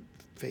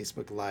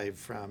Facebook Live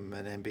from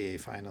an NBA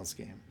Finals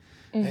game.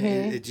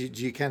 Mm-hmm.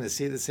 Do you kind of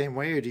see it the same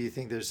way, or do you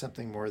think there's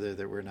something more there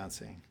that we're not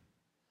seeing?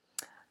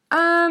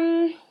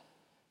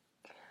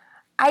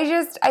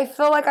 I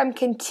feel like I'm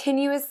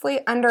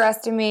continuously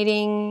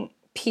underestimating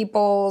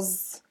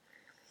people's,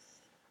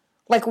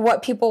 like,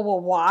 what people will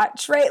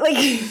watch, right?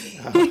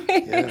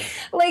 Like,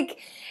 like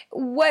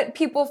what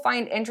people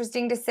find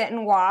interesting to sit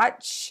and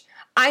watch.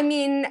 I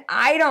mean,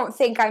 I don't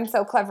think I'm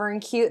so clever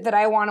and cute that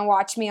I want to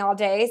watch me all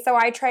day, so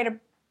I try to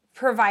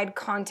provide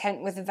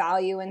content with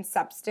value and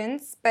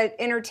substance, but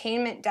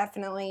entertainment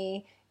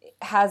definitely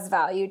has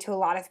value to a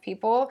lot of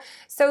people.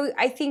 So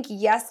I think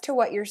yes to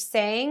what you're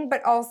saying,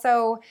 but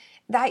also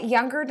that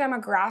younger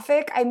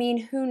demographic, I mean,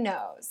 who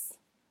knows,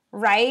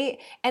 right?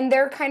 And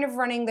they're kind of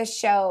running the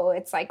show.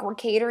 It's like we're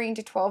catering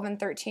to 12 and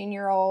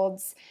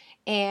 13-year-olds,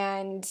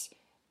 and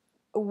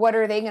what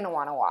are they going to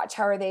want to watch?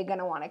 How are they going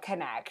to want to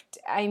connect?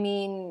 I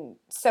mean,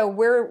 so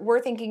we're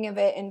thinking of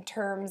it in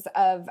terms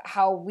of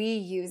how we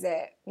use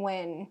it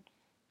when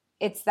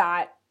it's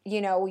that,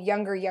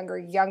 younger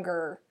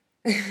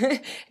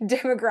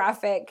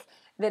demographic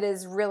that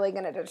is really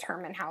going to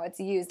determine how it's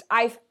used.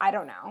 I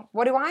don't know.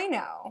 What do I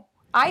know?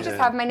 I just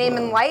have my name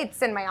in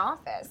lights in my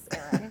office,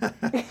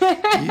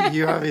 Aaron.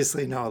 You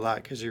obviously know a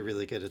lot because you're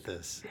really good at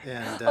this.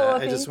 And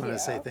I just want to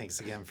say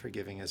thanks again for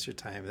giving us your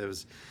time. That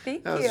was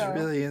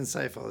really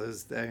insightful.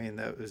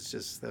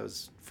 That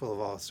was full of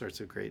all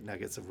sorts of great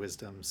nuggets of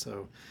wisdom.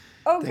 So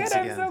thanks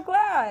again. I'm so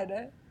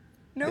glad.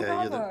 No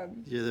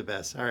problem. You're the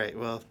best. All right.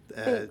 Well,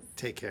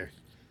 take care.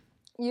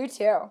 You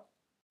too.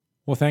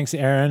 Well, thanks,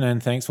 Aaron,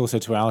 and thanks also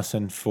to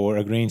Allison for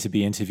agreeing to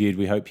be interviewed.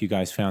 We hope you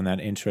guys found that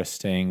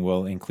interesting.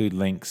 We'll include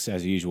links,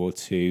 as usual,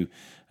 to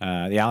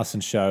the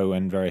Alison Show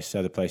and various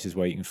other places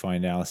where you can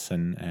find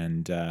Alison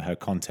and her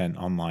content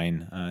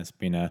online. It's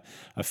been a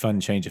fun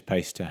change of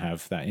pace to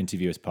have that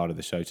interview as part of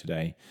the show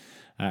today.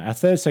 Our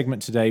third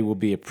segment today will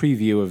be a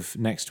preview of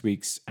next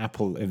week's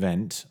Apple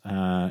event.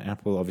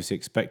 Apple obviously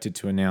expected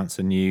to announce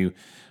a new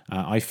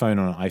iPhone,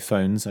 or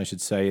iPhones, I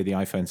should say, the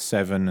iPhone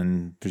 7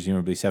 and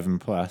presumably 7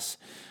 Plus,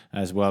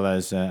 as well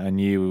as a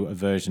new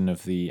version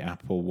of the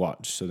Apple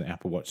Watch, so the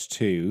Apple Watch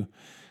 2.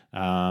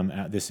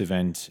 At this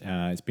event,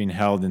 it's been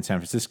held in San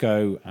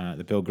Francisco,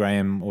 the Bill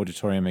Graham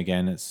Auditorium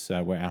again. It's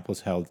where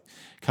Apple's held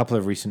a couple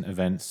of recent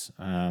events,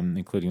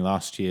 including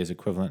last year's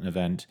equivalent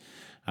event.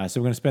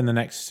 So we're going to spend the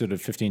next sort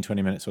of 15,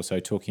 20 minutes or so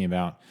talking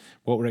about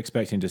what we're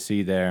expecting to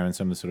see there and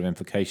some of the sort of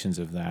implications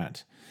of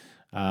that.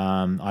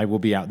 I will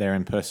be out there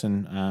in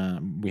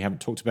person. We haven't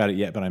talked about it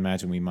yet, but I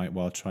imagine we might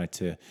well try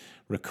to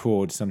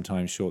record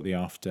sometime shortly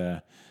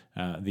after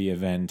the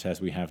event, as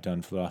we have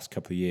done for the last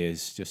couple of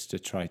years, just to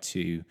try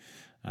to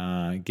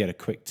get a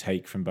quick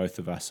take from both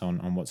of us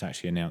on what's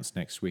actually announced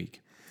next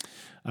week.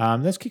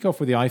 Let's kick off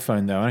with the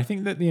iPhone, though. And I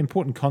think that the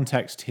important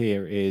context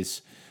here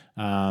is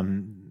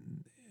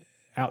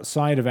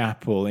outside of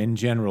Apple, in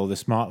general, the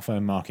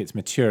smartphone market's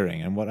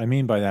maturing. And what I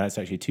mean by that, it's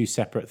actually two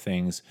separate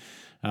things.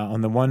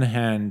 On the one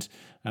hand,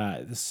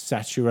 the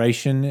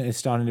saturation is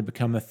starting to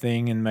become a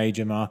thing in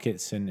major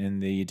markets and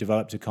in the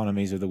developed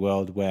economies of the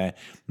world, where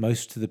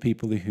most of the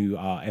people who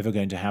are ever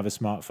going to have a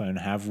smartphone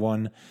have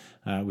one,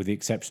 with the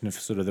exception of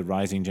sort of the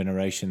rising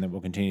generation that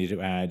will continue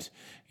to add,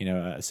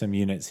 some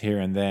units here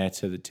and there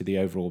to the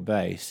overall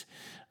base.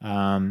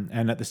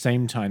 And at the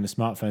same time, the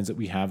smartphones that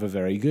we have are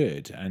very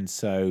good. And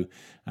so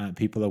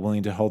people are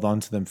willing to hold on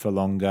to them for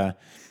longer.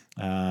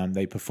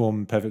 They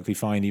perform perfectly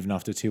fine even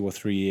after 2 or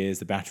 3 years.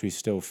 The battery's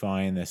still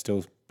fine. They're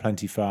still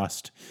plenty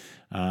fast.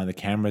 The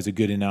cameras are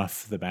good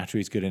enough. The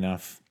battery's good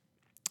enough.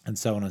 And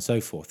so on and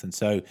so forth. And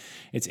so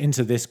it's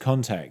into this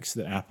context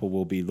that Apple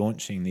will be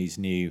launching these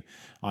new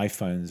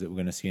iPhones that we're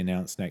going to see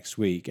announced next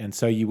week. And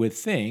so you would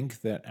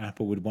think that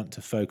Apple would want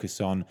to focus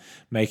on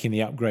making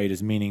the upgrade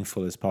as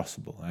meaningful as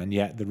possible. And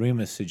yet the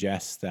rumors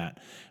suggest that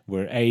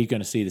we're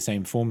going to see the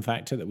same form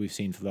factor that we've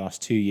seen for the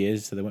last 2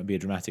 years. So there won't be a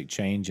dramatic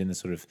change in the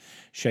sort of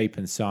shape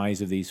and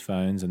size of these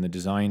phones and the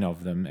design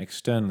of them,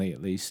 externally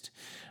at least.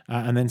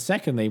 And then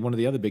secondly, one of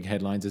the other big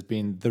headlines has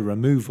been the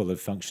removal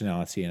of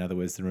functionality. In other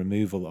words, the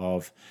removal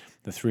of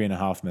the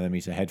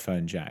 3.5mm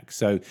headphone jack.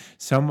 So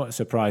somewhat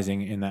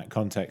surprising in that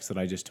context that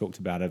I just talked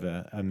about of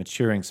a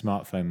maturing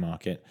smartphone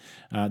market.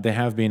 There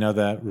have been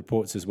other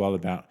reports as well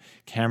about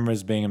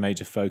cameras being a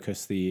major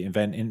focus. The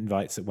event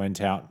invites that went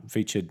out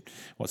featured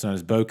what's known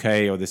as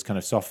bokeh, or this kind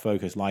of soft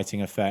focus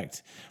lighting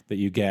effect that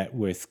you get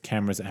with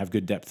cameras that have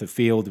good depth of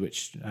field,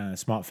 which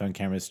smartphone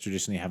cameras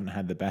traditionally haven't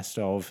had the best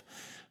of.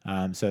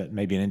 So it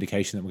may be an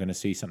indication that we're going to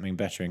see something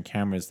better in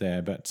cameras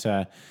there. But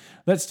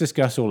let's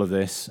discuss all of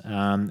this.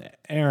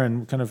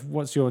 Aaron, kind of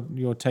what's your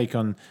take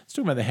on, let's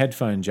talk about the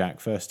headphone jack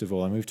first of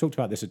all. And we've talked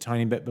about this a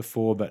tiny bit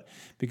before, but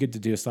it'd be good to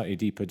do a slightly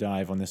deeper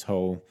dive on this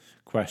whole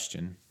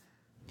question.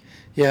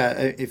 Yeah,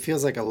 it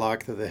feels like a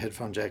lock that the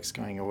headphone jack's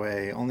going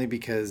away, only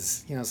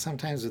because,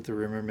 sometimes with the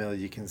rumor mill,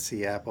 you can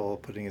see Apple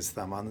putting his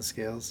thumb on the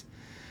scales.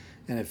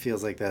 And it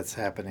feels like that's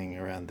happening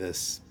around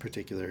this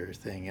particular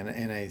thing.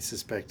 And I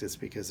suspect it's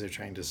because they're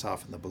trying to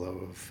soften the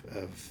blow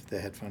of the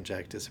headphone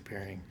jack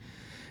disappearing.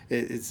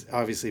 It's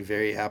obviously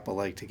very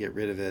Apple-like to get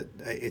rid of it.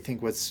 I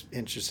think what's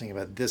interesting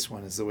about this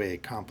one is the way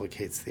it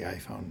complicates the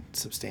iPhone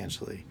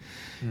substantially.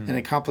 And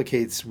it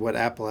complicates what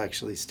Apple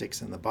actually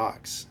sticks in the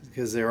box.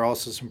 Because there are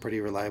also some pretty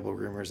reliable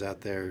rumors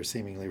out there,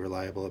 seemingly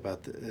reliable,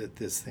 about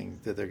this thing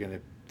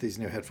that these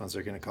new headphones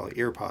are going to call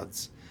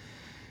EarPods,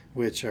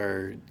 which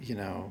are,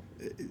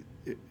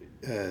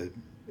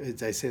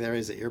 did I say that right?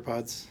 Is it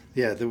EarPods?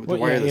 Yeah, the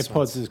wireless EarPods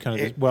ones. is kind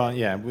of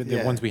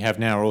the ones we have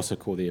now are also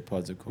called the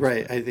EarPods, of course.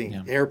 Right, I think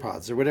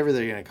AirPods or whatever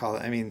they're going to call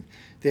it. I mean,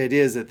 the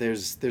idea is that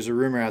there's a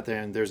rumor out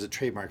there and there's a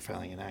trademark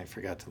filing, and I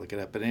forgot to look it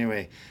up. But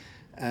anyway,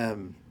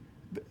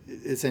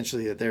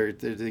 essentially that they're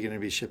going to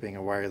be shipping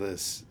a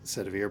wireless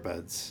set of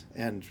earbuds,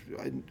 and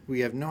we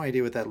have no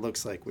idea what that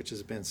looks like, which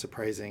has been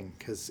surprising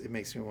because it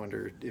makes me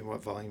wonder in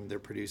what volume they're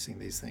producing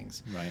these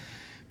things. Right.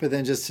 But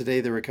then just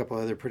today, there were a couple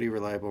other pretty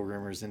reliable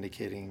rumors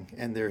indicating,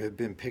 and there have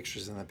been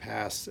pictures in the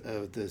past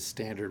of the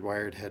standard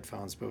wired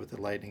headphones, but with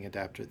the lightning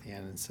adapter at the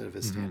end instead of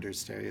a standard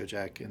stereo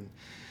jack.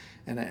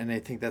 And I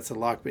think that's a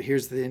lock. But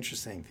here's the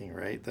interesting thing,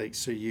 right? Like,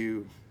 so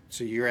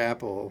you're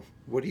Apple.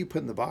 What do you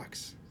put in the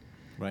box?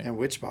 Right. And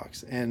which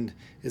box? And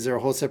is there a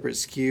whole separate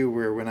SKU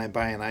where when I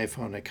buy an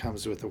iPhone, it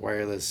comes with the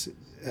wireless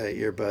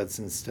earbuds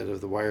instead of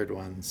the wired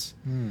ones?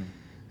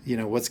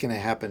 What's going to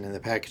happen in the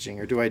packaging?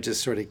 Or do I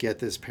just sort of get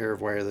this pair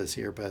of wireless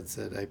earbuds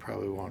that I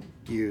probably won't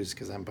use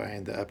because I'm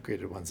buying the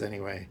upgraded ones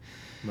anyway?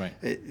 Right.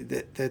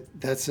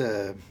 That's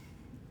an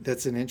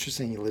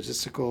interesting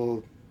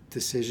logistical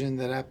decision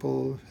that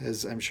Apple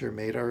has, I'm sure,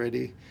 made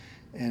already.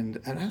 And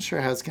I'm not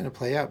sure how it's going to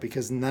play out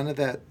because none of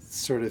that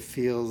sort of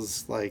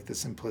feels like the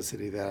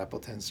simplicity that Apple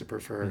tends to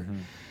prefer.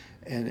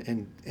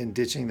 and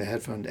ditching the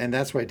headphone, and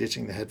that's why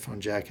ditching the headphone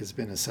jack has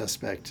been a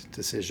suspect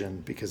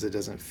decision, because it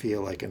doesn't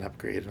feel like an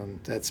upgrade, and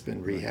that's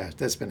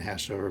been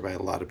hashed over by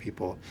a lot of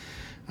people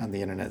on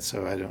the internet,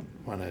 so I don't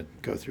want to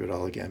go through it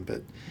all again,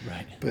 but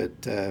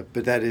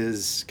that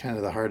is kind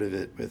of the heart of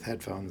it with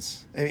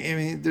headphones. I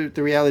mean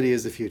the reality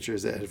is the future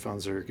is that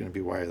headphones are going to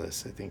be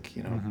wireless. I think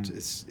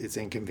it's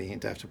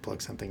inconvenient to have to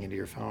plug something into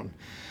your phone,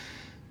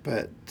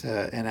 but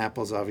and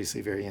Apple's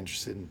obviously very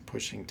interested in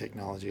pushing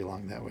technology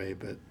along that way,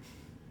 but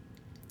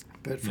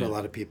for a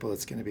lot of people,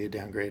 it's going to be a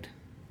downgrade.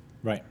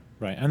 Right,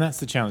 and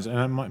that's the challenge.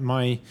 And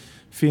my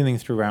feeling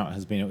throughout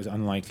has been it was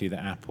unlikely that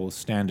Apple's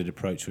standard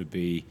approach would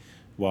be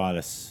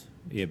wireless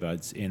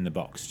earbuds in the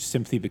box,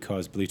 simply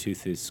because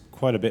Bluetooth is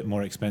quite a bit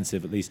more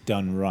expensive, at least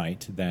done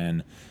right,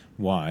 than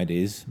wired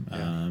is.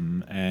 Yeah.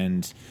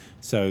 And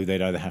so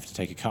they'd either have to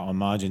take a cut on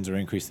margins or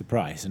increase the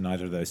price, and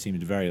neither of those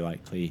seemed very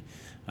likely.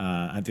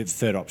 And the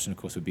third option, of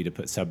course, would be to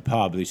put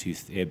subpar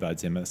Bluetooth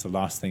earbuds in, but that's the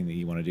last thing that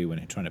you want to do when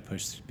you're trying to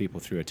push people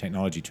through a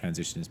technology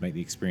transition, is make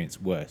the experience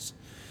worse.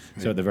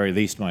 Right. So at the very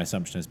least, my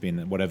assumption has been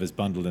that whatever's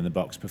bundled in the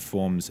box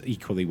performs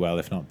equally well,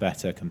 if not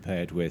better,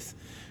 compared with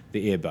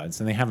the earbuds.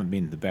 And they haven't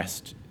been the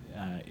best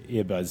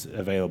earbuds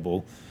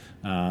available,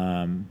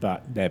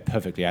 but they're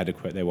perfectly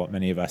adequate. They're what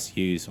many of us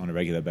use on a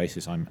regular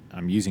basis. I'm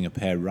using a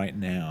pair right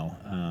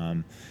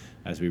now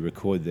as we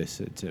record this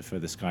for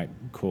the Skype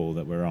call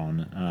that we're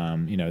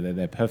on.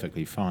 They're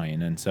perfectly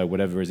fine, and so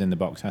whatever is in the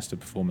box has to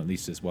perform at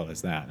least as well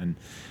as that. And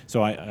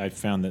so I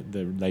found that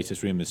the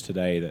latest rumors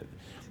today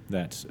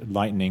that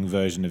Lightning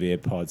version of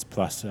EarPods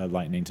plus a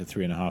Lightning to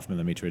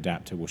 3.5mm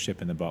adapter will ship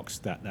in the box.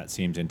 That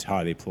seems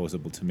entirely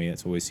plausible to me.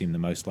 It's always seemed the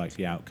most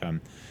likely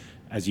outcome.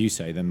 As you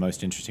say, the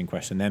most interesting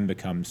question then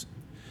becomes,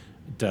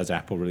 does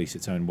Apple release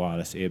its own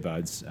wireless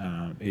earbuds?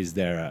 Is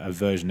there a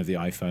version of the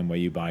iPhone where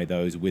you buy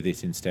those with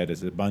it instead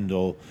as a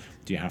bundle?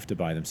 Do you have to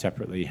buy them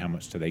separately? How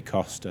much do they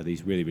cost? Are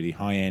these really, really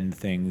high-end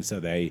things?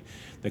 Are they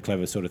the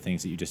clever sort of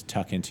things that you just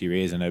tuck into your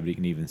ears and nobody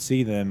can even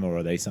see them? Or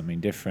are they something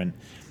different?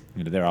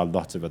 There are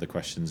lots of other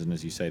questions, and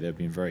as you say, there have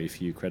been very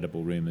few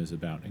credible rumors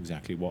about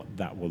exactly what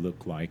that will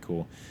look like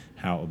or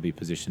how it will be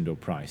positioned or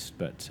priced.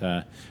 But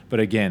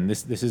again,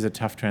 this is a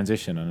tough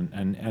transition,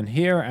 and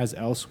here as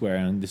elsewhere,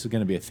 and this is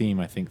going to be a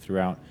theme I think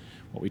throughout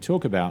what we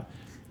talk about,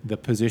 the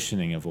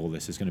positioning of all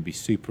this is going to be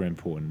super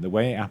important. The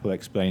way Apple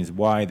explains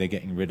why they're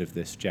getting rid of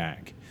this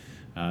jack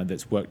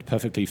that's worked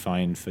perfectly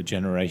fine for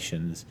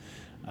generations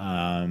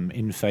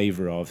in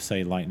favor of,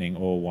 say, Lightning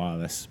or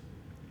wireless,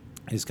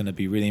 is going to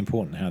be really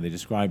important, how they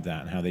describe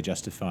that and how they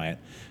justify it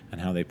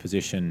and how they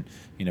position,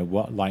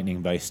 what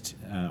Lightning-based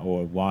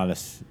or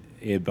wireless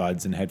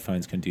earbuds and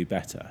headphones can do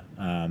better.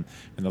 And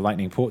the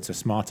Lightning port's a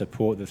smarter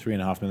port. The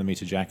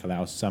 3.5mm jack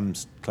allows some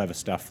clever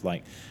stuff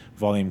like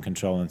volume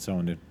control and so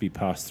on to be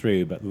passed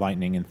through, but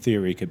Lightning in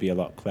theory could be a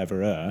lot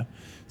cleverer.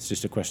 It's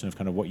just a question of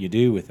kind of what you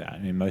do with that. I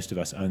mean, most of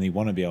us only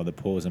want to be able to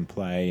pause and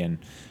play and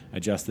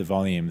adjust the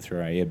volume through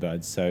our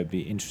earbuds, so it'd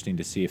be interesting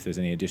to see if there's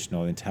any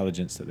additional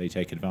intelligence that they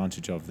take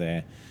advantage of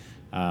there.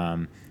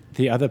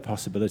 The other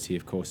possibility,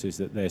 of course, is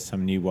that there's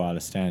some new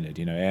wireless standard.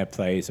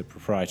 AirPlay is a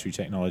proprietary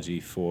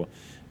technology for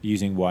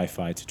using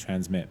Wi-Fi to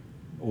transmit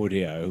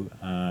audio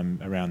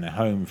around their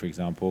home, for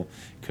example.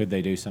 Could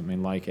they do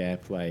something like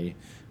AirPlay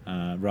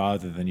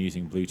rather than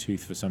using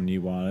Bluetooth for some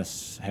new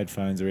wireless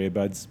headphones or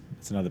earbuds?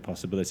 It's another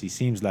possibility.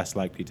 Seems less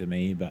likely to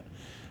me, but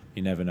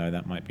you never know.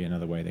 That might be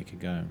another way they could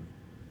go.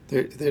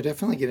 They're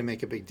definitely going to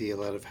make a big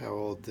deal out of how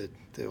old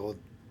the old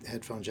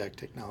headphone jack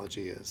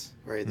technology is,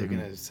 right? They're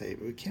going to say,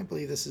 we can't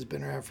believe this has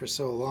been around for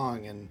so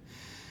long, and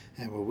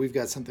well, we've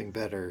got something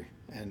better,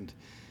 and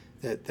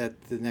that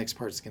the next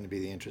part is going to be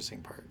the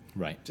interesting part,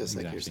 right? Just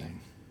exactly. Like you're saying.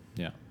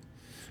 Yeah.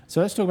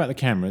 So let's talk about the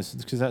cameras,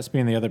 because that's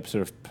been the other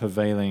sort of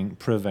prevailing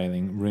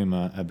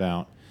rumor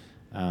about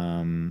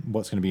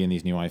what's going to be in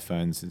these new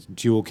iPhones. It's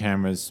dual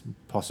cameras,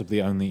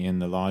 possibly only in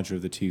the larger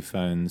of the two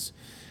phones.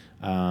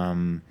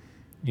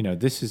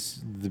 This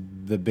is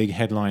the big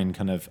headline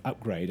kind of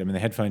upgrade. I mean, the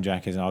headphone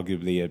jack is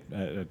arguably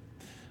a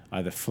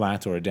either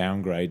flat or a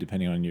downgrade,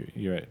 depending on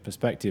your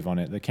perspective on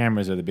it. The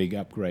cameras are the big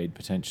upgrade,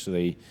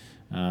 potentially,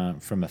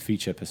 from a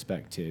feature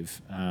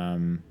perspective.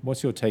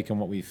 What's your take on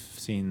what we've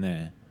seen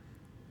there?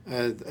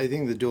 I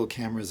think the dual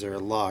cameras are a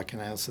lock,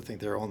 and I also think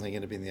they're only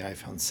going to be in the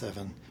iPhone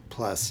 7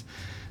 Plus.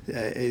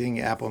 I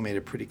think Apple made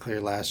it pretty clear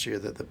last year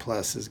that the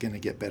Plus is going to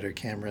get better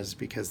cameras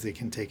because they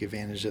can take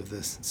advantage of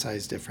the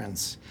size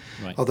difference.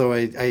 Right. Although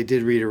I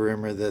did read a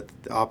rumor that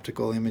the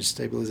optical image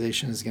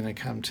stabilization is going to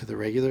come to the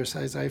regular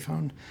size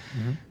iPhone,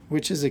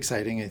 which is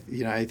exciting.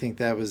 I think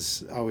that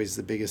was always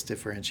the biggest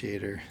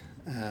differentiator.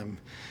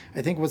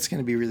 I think what's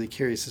going to be really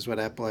curious is what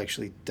Apple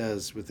actually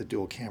does with the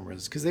dual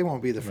cameras, because they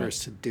won't be the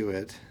first to do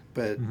it,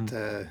 but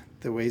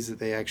the ways that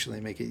they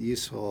actually make it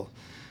useful,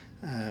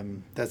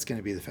 that's going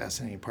to be the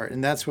fascinating part.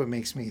 And that's what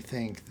makes me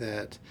think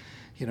that,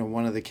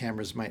 one of the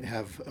cameras might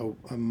have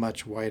a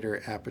much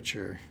wider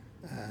aperture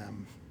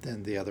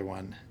than the other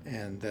one.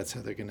 And that's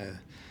how they're going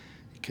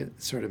to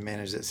sort of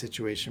manage that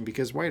situation,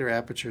 because wider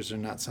apertures are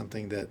not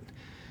something that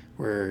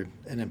were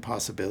an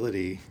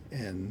impossibility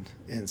in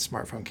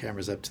smartphone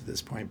cameras up to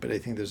this point. But I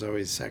think there's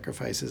always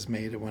sacrifices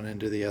made at one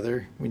end or the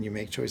other when you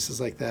make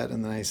choices like that.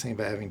 And the nice thing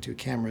about having two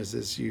cameras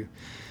is you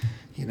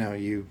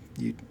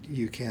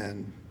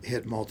can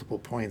hit multiple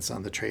points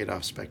on the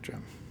trade-off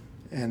spectrum.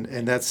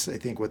 And that's, I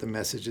think, what the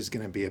message is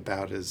going to be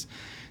about, is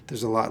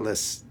there's a lot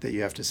less that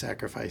you have to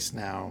sacrifice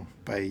now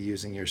by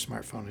using your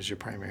smartphone as your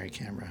primary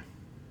camera.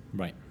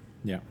 Right.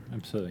 Yeah,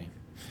 absolutely.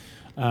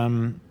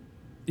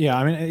 Yeah,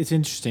 I mean, it's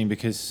interesting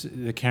because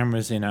the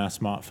cameras in our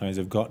smartphones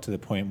have got to the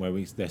point where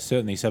they're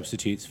certainly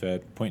substitutes for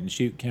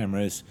point-and-shoot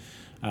cameras.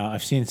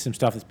 I've seen some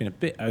stuff that's been a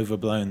bit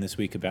overblown this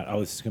week about,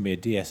 this is going to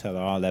be a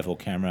DSLR-level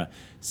camera.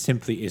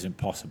 Simply isn't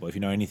possible. If you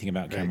know anything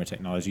about camera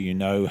technology, you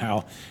know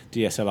how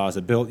DSLRs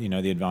are built, you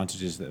know the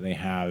advantages that they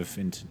have,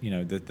 and you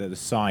know the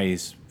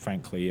size,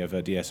 frankly, of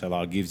a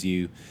DSLR gives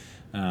you.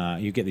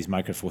 You get these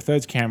Micro Four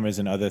Thirds cameras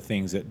and other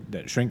things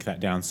that shrink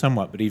that down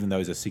somewhat, but even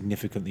those are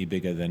significantly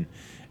bigger than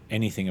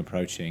anything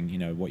approaching, you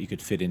know, what you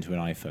could fit into an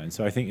iPhone.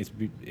 So I think it's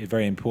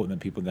very important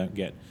that people don't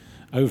get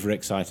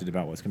overexcited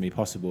about what's going to be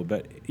possible.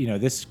 But, you know,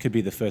 this could be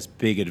the first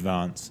big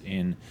advance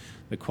in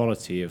the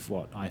quality of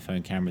what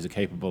iPhone cameras are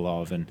capable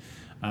of. And,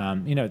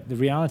 you know, the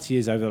reality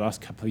is over the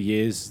last couple of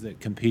years that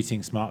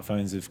competing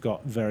smartphones have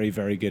got very,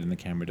 very good in the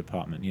camera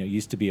department. You know, it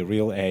used to be a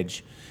real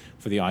edge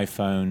for the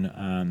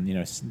iPhone. You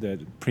know,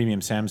 the premium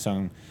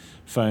Samsung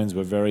phones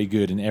were very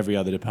good in every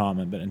other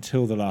department, but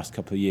until the last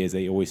couple of years,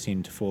 they always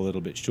seemed to fall a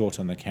little bit short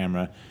on the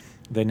camera.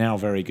 They're now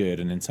very good,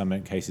 and in some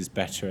cases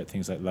better at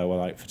things like lower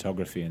light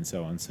photography and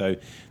so on. So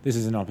this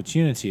is an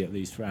opportunity, at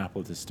least for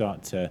Apple, to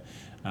start to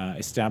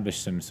establish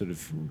some sort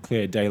of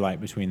clear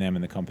daylight between them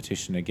and the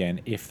competition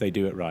again, if they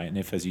do it right, and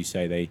if, as you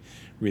say, they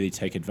really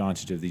take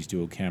advantage of these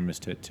dual cameras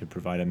to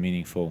provide a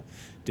meaningful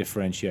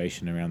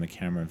differentiation around the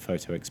camera and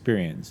photo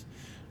experience.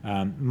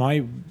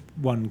 My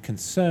one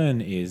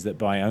concern is that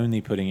by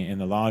only putting it in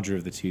the larger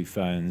of the two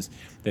phones,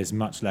 there's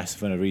much less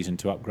of a reason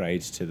to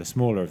upgrade to the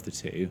smaller of the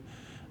two.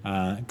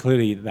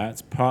 Clearly,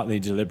 that's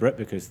partly deliberate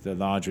because the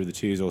larger of the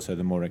two is also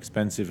the more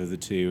expensive of the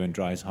two and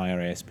drives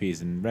higher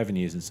ASPs and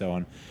revenues and so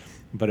on.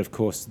 But of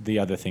course, the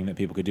other thing that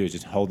people could do is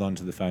just hold on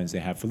to the phones they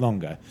have for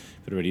longer.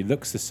 If it already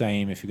looks the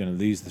same, if you're going to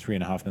lose the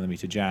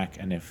 3.5mm jack,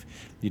 and if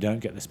you don't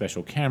get the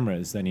special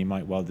cameras, then you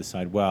might well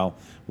decide, well,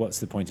 what's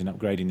the point in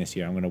upgrading this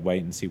year? I'm going to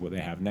wait and see what they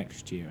have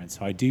next year. And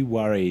so I do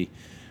worry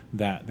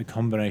that the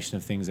combination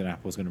of things that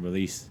Apple's going to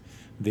release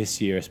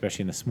this year,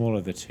 especially in the smaller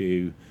of the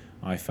two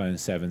iPhone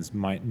 7s,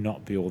 might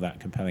not be all that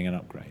compelling an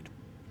upgrade.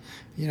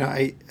 You know,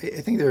 I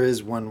think there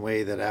is one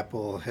way that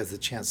Apple has a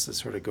chance to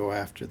sort of go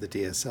after the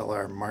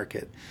DSLR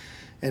market,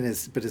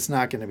 but it's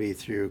not going to be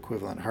through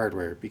equivalent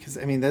hardware, because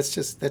I mean that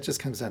just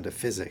comes down to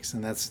physics,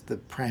 and that's the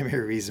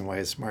primary reason why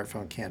a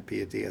smartphone can't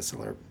be a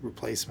DSLR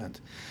replacement.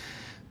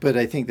 But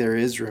I think there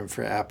is room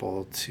for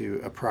Apple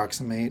to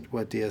approximate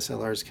what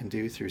DSLRs can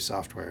do through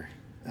software.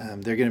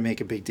 They're going to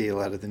make a big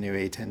deal out of the new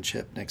A10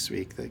 chip next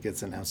week that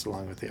gets announced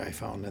along with the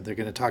iPhone, and they're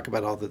going to talk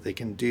about all that they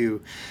can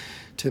do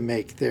to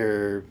make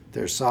their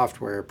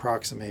software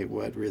approximate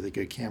what really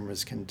good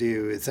cameras can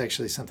do. It's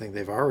actually something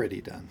they've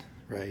already done,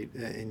 right?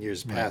 In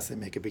years past, they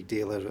make a big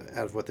deal out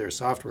of what their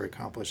software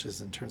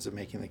accomplishes in terms of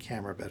making the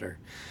camera better.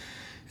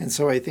 And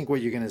so I think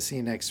what you're going to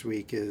see next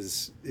week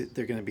is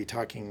they're going to be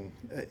talking,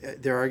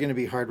 there are going to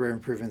be hardware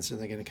improvements, and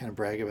they're going to kind of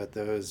brag about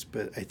those,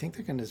 but I think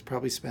they're going to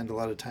probably spend a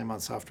lot of time on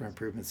software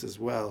improvements as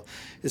well,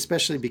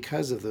 especially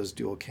because of those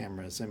dual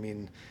cameras. I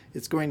mean,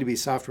 it's going to be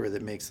software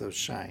that makes those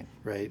shine,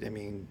 right? I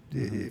mean,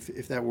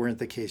 if that weren't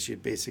the case,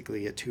 you'd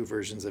basically get two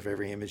versions of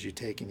every image you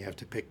take and you have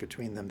to pick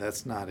between them.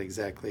 That's not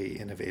exactly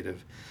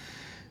innovative.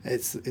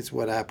 It's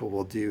what Apple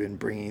will do in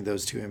bringing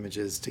those two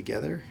images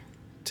together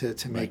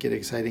to make it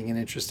exciting and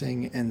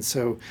interesting. And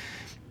so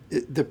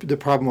the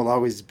problem will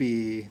always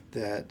be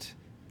that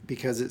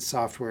because it's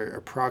software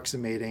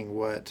approximating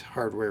what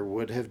hardware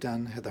would have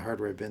done had the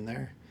hardware been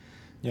there,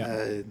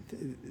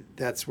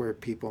 that's where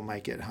people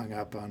might get hung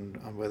up on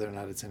whether or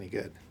not it's any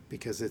good,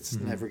 because it's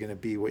never going to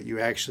be what you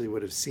actually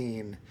would have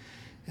seen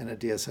in a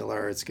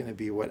DSLR. It's going to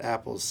be what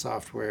Apple's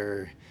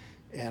software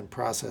and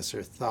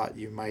processor thought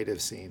you might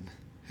have seen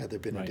had there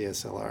been a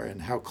DSLR.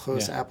 And how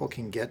close Apple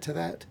can get to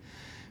that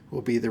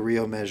will be the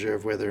real measure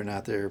of whether or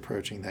not they're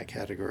approaching that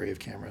category of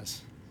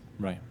cameras.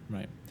 Right.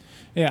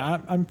 Yeah,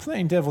 I'm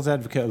playing devil's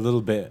advocate a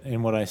little bit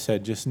in what I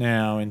said just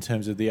now in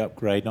terms of the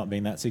upgrade not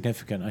being that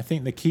significant. I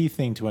think the key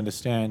thing to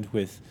understand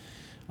with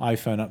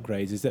iPhone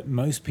upgrades is that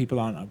most people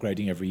aren't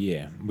upgrading every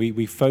year.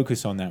 We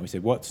focus on that. We say,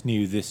 what's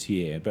new this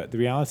year? But the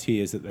reality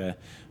is that the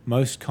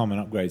most common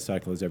upgrade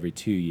cycle is every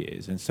 2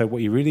 years. And so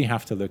what you really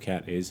have to look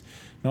at is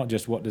not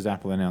just what does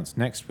Apple announce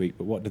next week,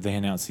 but what did they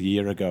announce a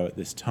year ago at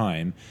this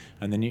time?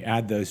 And then you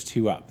add those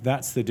two up.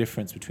 That's the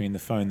difference between the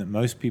phone that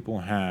most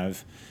people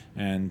have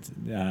and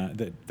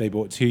that they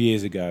bought 2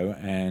 years ago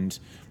and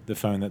the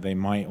phone that they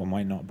might or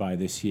might not buy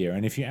this year.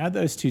 And if you add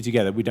those two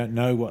together, we don't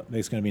know what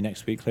there's going to be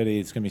next week. Clearly,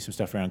 it's going to be some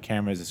stuff around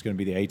cameras. It's going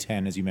to be the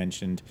A10, as you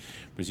mentioned,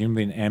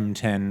 presumably an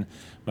M10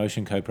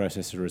 motion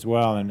coprocessor as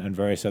well, and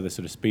various other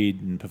sort of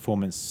speed and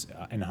performance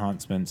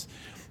enhancements.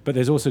 But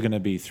there's also going to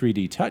be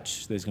 3D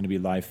touch. There's going to be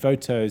live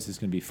photos. There's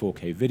going to be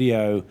 4K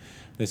video.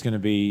 There's going to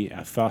be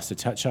a faster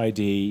Touch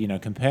ID. You know,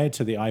 compared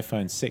to the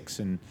iPhone 6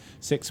 and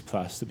 6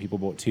 Plus that people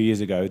bought 2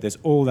 years ago, there's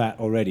all that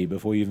already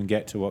before you even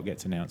get to what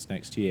gets announced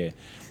next year.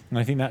 And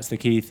I think that's the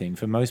key thing.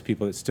 For most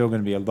people, it's still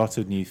going to be a lot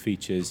of new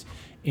features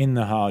in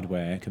the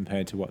hardware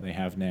compared to what they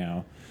have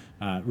now,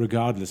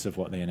 regardless of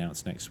what they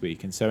announce next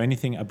week. And so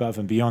anything above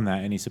and beyond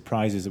that, any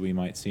surprises that we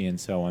might see and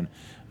so on,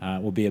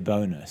 will be a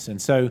bonus.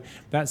 And so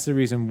that's the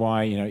reason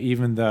why, you know,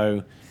 even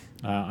though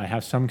I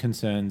have some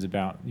concerns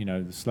about, you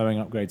know, the slowing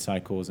upgrade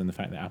cycles and the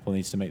fact that Apple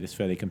needs to make this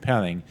fairly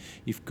compelling,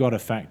 you've got to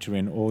factor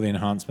in all the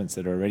enhancements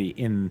that are already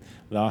in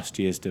last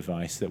year's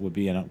device that would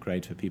be an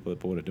upgrade for people that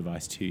bought a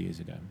device 2 years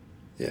ago.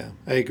 Yeah,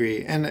 I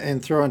agree.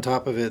 And throw on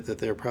top of it that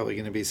there are probably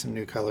going to be some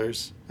new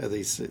colors. At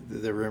least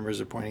the rumors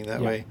are pointing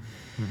that way.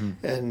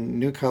 Mm-hmm. And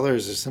new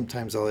colors are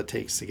sometimes all it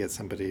takes to get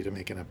somebody to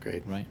make an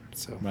upgrade. Right.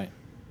 So. Right.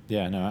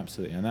 Yeah, no,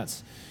 absolutely. And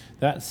that's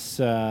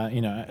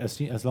you know,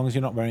 as long as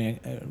you're not wearing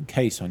a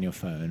case on your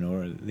phone,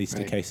 or at least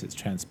a case that's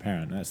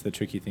transparent. That's the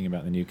tricky thing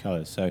about the new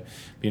colors. So it'd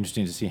be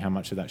interesting to see how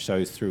much of that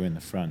shows through in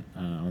the front,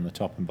 on the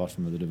top and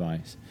bottom of the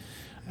device.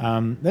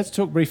 Let's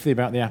talk briefly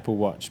about the Apple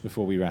Watch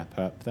before we wrap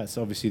up. That's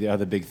obviously the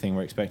other big thing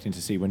we're expecting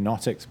to see. We're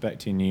not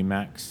expecting new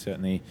Macs.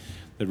 Certainly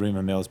the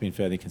rumor mill has been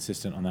fairly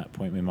consistent on that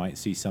point. We might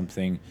see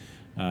something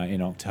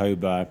in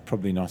October,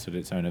 probably not at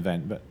its own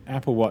event, but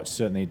Apple Watch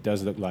certainly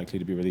does look likely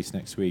to be released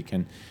next week.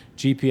 And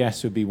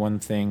GPS would be one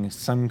thing,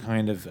 some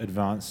kind of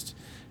advanced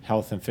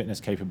health and fitness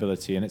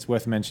capability. And it's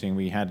worth mentioning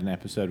we had an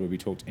episode where we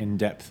talked in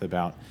depth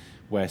about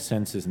where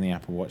sensors in the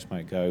Apple Watch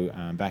might go,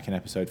 back in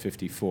episode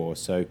 54.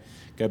 So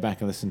go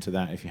back and listen to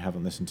that if you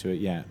haven't listened to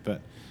it yet.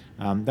 But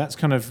that's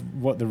kind of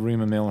what the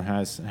rumor mill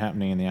has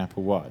happening in the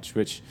Apple Watch,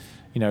 which,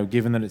 you know,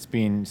 given that it's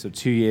been sort of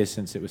 2 years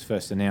since it was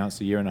first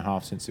announced, a year and a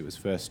half since it was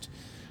first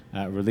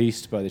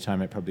released by the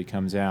time it probably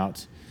comes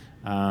out,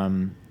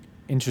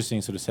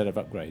 interesting sort of set of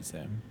upgrades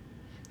there.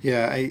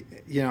 Yeah,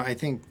 I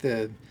think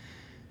the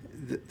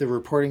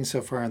reporting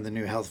so far on the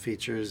new health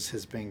features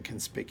has been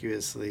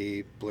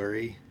conspicuously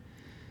blurry.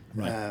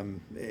 Right.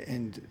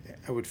 And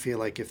I would feel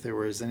like if there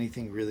was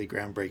anything really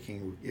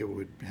groundbreaking, it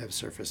would have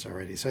surfaced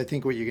already. So I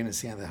think what you're going to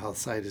see on the health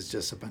side is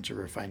just a bunch of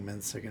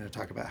refinements. They're going to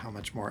talk about how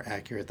much more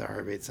accurate the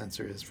heart rate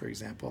sensor is, for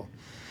example.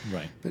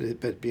 Right.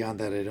 But beyond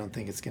that, I don't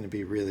think it's going to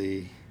be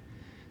really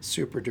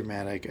super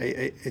dramatic.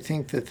 I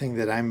think the thing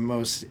that I'm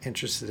most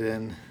interested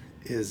in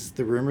is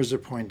the rumors are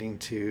pointing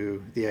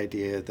to the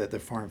idea that the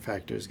form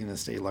factor is going to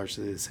stay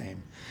largely the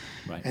same.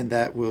 Right. And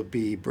that will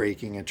be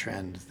breaking a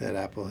trend that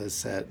Apple has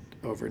set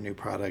over new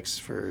products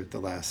for the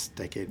last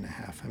decade and a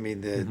half. I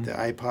mean, the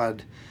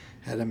iPod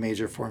had a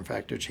major form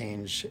factor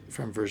change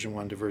from version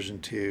 1 to version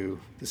 2.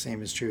 The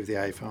same is true of the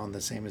iPhone.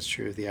 The same is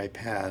true of the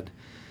iPad.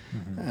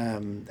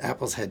 Mm-hmm.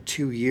 Apple's had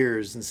 2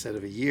 years instead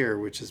of a year,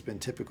 which has been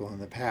typical in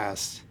the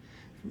past,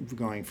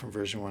 going from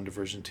version 1 to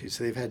version 2.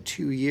 So they've had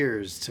 2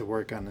 years to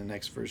work on the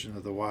next version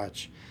of the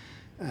watch.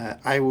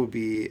 I will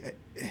be,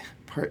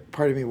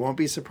 part of me won't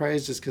be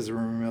surprised just because the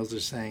rumor mills are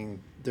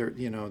saying,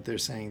 they're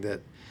saying that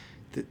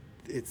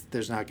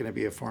there's not going to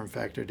be a form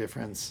factor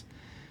difference.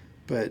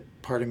 But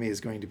part of me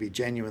is going to be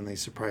genuinely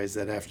surprised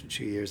that after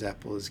 2 years,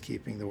 Apple is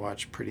keeping the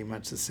watch pretty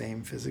much the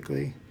same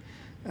physically,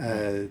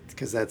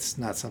 because that's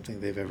not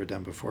something they've ever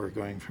done before,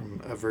 going from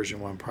a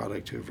version 1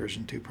 product to a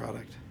version 2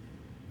 product.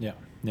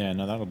 Yeah,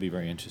 no, that'll be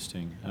very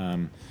interesting.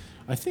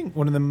 I think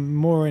one of the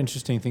more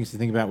interesting things to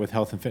think about with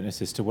health and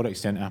fitness is to what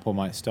extent Apple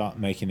might start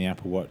making the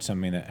Apple Watch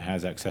something that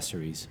has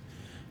accessories.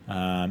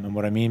 And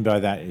what I mean by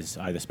that is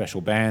either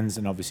special bands,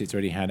 and obviously it's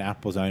already had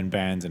Apple's own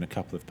bands and a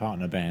couple of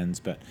partner bands,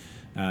 but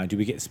do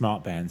we get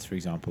smart bands, for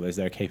example? Is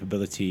there a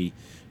capability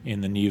in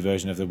the new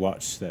version of the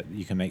watch that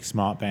you can make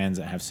smart bands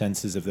that have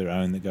sensors of their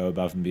own that go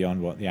above and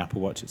beyond what the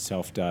Apple Watch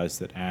itself does,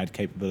 that add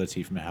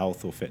capability from a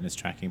health or fitness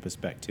tracking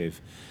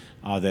perspective?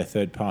 Are there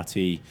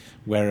third-party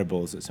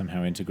wearables that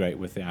somehow integrate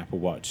with the Apple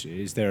Watch?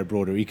 Is there a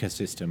broader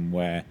ecosystem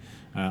where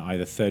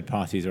either third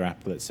parties or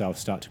Apple itself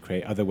start to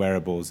create other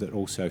wearables that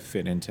also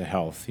fit into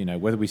health? You know,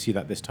 whether we see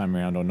that this time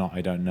around or not, I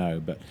don't know.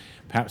 But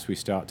perhaps we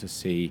start to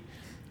see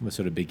the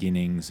sort of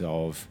beginnings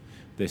of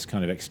this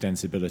kind of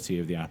extensibility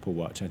of the Apple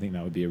Watch. I think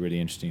that would be a really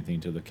interesting thing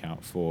to look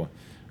out for.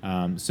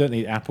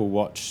 Certainly, Apple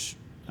Watch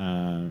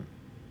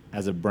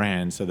as a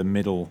brand, so the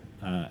middle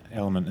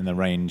element in the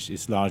range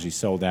is largely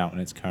sold out in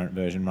its current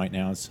version right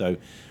now. So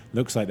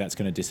looks like that's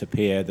going to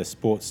disappear. The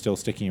Sport's still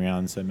sticking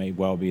around, so it may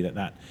well be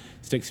that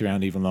sticks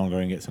around even longer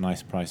and gets a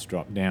nice price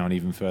drop down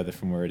even further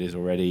from where it is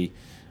already.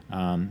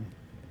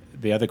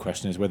 The other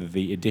question is whether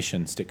the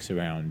Edition sticks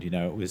around. You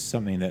know, it was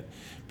something that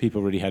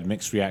people really had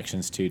mixed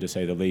reactions to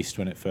say the least,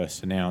 when it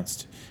first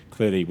announced.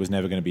 Clearly, it was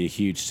never going to be a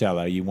huge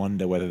seller. You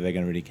wonder whether they're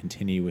going to really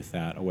continue with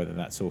that, or whether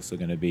that's also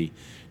going to be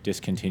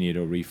discontinued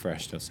or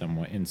refreshed or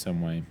in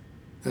some way.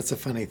 That's a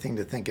funny thing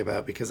to think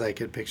about because I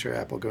could picture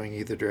Apple going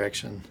either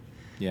direction.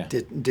 Yeah.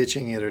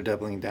 Ditching it or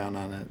doubling down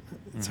on it.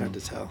 It's hard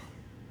to tell.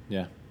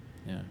 Yeah.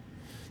 Yeah.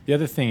 The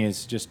other thing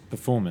is just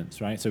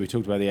performance, right? So we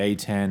talked about the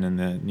A10 and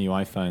the new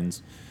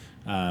iPhones.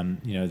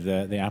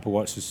 The Apple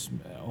Watch is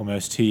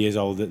almost 2 years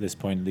old at this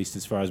point, at least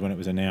as far as when it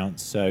was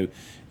announced. So,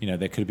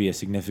 there could be a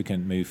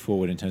significant move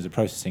forward in terms of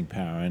processing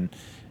power. And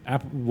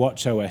Apple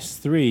Watch OS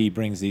 3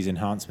 brings these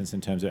enhancements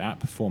in terms of app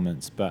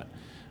performance. But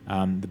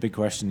the big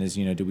question is,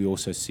 do we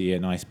also see a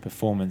nice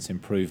performance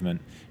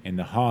improvement in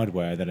the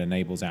hardware that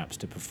enables apps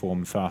to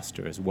perform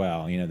faster as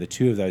well? The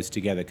two of those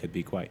together could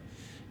be quite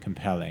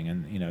compelling.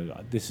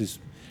 And, this is...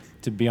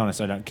 To be honest,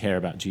 I don't care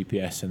about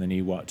GPS in the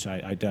new watch.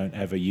 I don't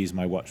ever use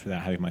my watch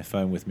without having my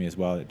phone with me as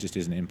well. It just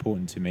isn't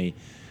important to me.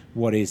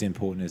 What is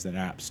important is that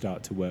apps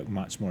start to work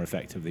much more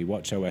effectively.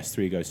 Watch OS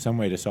 3 goes some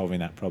way to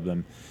solving that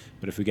problem,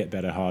 but if we get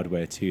better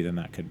hardware too, then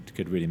that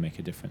could really make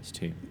a difference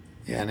too.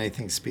 Yeah, and I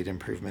think speed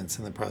improvements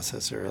in the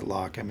processor are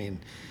lock. I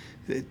mean,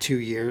 2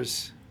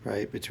 years,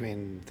 right,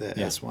 between the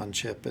S1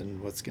 chip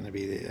and what's going to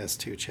be the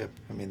S2 chip.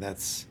 I mean,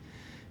 that's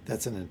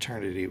an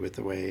eternity with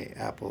the way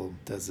Apple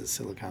does its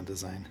silicon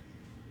design.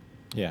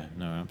 Yeah,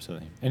 no,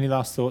 absolutely. Any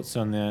last thoughts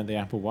on the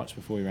Apple Watch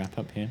before we wrap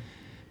up here?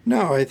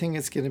 No, I think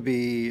it's going to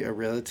be a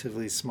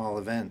relatively small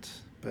event,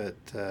 but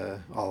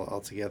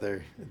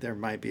altogether, there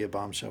might be a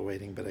bombshell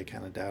waiting, but I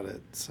kind of doubt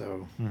it.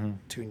 So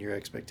tune your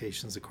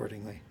expectations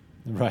accordingly.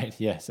 Right,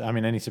 yes. I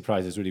mean, any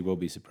surprises really will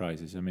be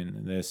surprises. I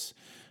mean, there's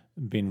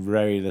been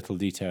very little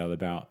detail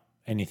about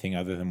anything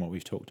other than what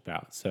we've talked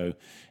about. So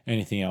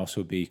anything else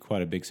will be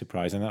quite a big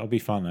surprise, and that'll be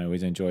fun. I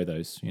always enjoy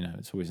those.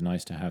 It's always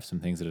nice to have some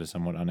things that are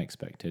somewhat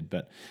unexpected.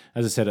 But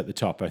as I said at the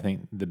top, I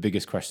think the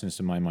biggest questions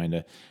to my mind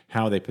are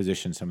how they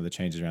position some of the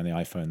changes around the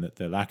iPhone, that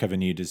the lack of a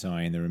new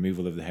design, the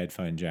removal of the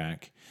headphone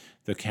jack,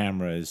 the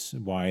cameras,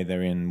 why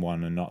they're in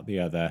one and not the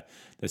other.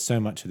 There's so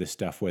much of this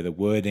stuff where the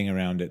wording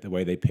around it, the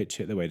way they pitch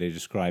it, the way they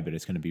describe it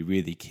is going to be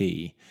really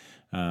key.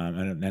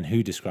 And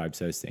who describes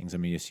those things? I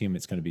mean, you assume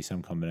it's going to be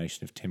some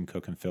combination of Tim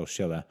Cook and Phil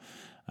Schiller.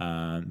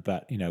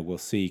 But we'll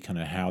see kind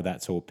of how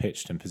that's all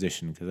pitched and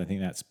positioned, because I think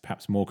that's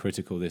perhaps more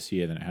critical this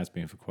year than it has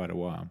been for quite a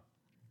while.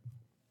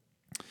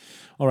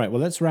 All right,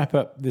 well, let's wrap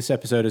up this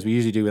episode as we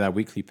usually do with our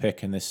weekly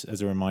pick. And this,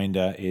 as a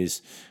reminder,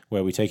 is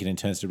where we take it in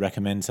turns to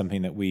recommend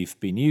something that we've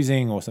been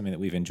using or something that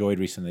we've enjoyed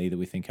recently that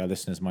we think our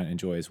listeners might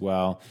enjoy as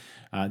well.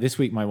 This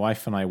week, my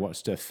wife and I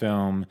watched a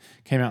film,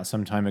 came out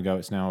some time ago.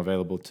 It's now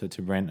available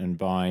to rent and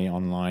buy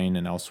online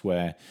and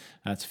elsewhere.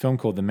 It's a film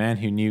called The Man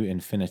Who Knew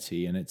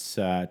Infinity, and it's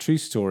a true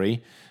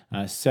story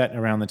set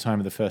around the time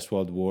of the First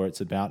World War.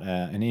 It's about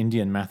an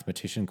Indian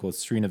mathematician called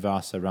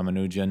Srinivasa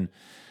Ramanujan.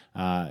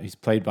 He's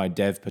played by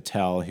Dev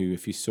Patel, who,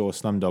 if you saw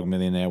Slumdog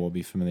Millionaire, will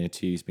be familiar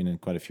to you. He's been in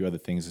quite a few other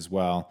things as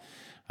well.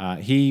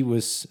 He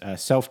was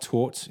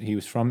self-taught. He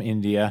was from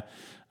India.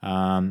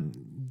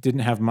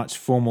 Didn't have much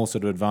formal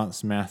sort of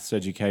advanced maths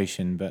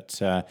education, but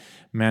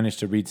managed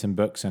to read some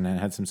books and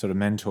had some sort of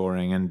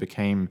mentoring and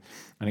became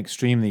an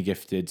extremely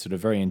gifted, sort of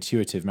very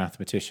intuitive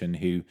mathematician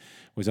who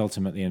was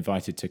ultimately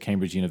invited to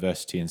Cambridge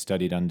University and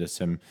studied under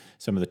some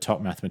of the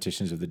top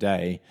mathematicians of the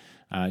day.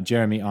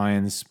 Jeremy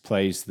Irons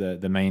plays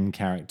the main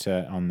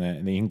character on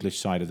the English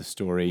side of the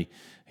story,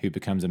 who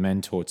becomes a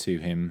mentor to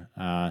him.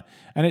 And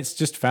it's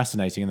just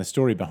fascinating. And the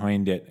story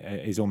behind it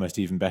is almost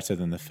even better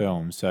than the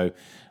film. So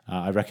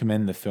I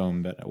recommend the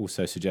film, but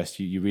also suggest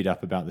you read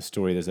up about the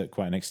story. There's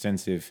quite an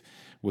extensive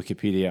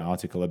Wikipedia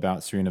article about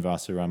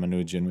Srinivasa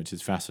Ramanujan, which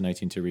is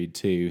fascinating to read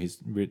too. His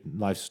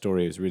life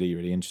story is really,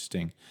 really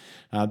interesting.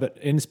 But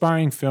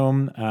inspiring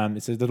film.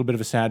 It's a little bit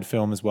of a sad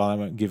film as well. I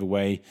won't give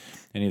away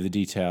any of the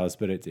details,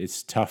 but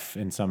it's tough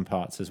in some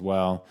parts as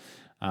well.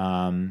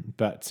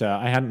 But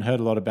I hadn't heard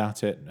a lot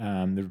about it.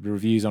 The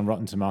reviews on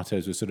Rotten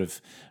Tomatoes were sort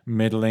of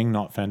middling,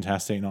 not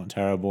fantastic, not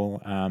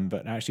terrible.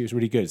 But actually it was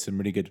really good. Some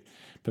really good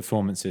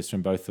performances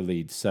from both the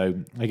leads. So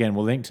again,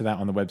 we'll link to that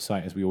on the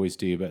website as we always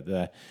do. But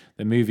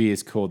the movie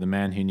is called The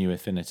Man Who Knew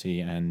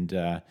Infinity,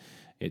 and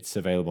it's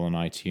available on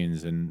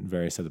iTunes and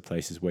various other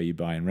places where you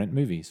buy and rent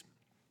movies.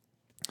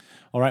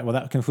 All right, well,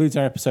 that concludes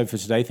our episode for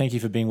today. Thank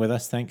you for being with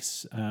us.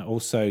 Thanks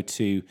also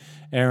to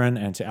Aaron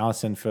and to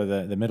Allison for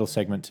the middle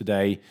segment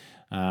today.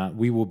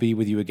 We will be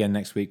with you again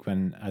next week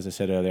when, as I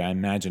said earlier, I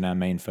imagine our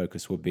main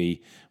focus will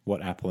be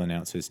what Apple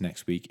announces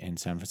next week in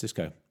San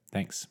Francisco.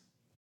 Thanks.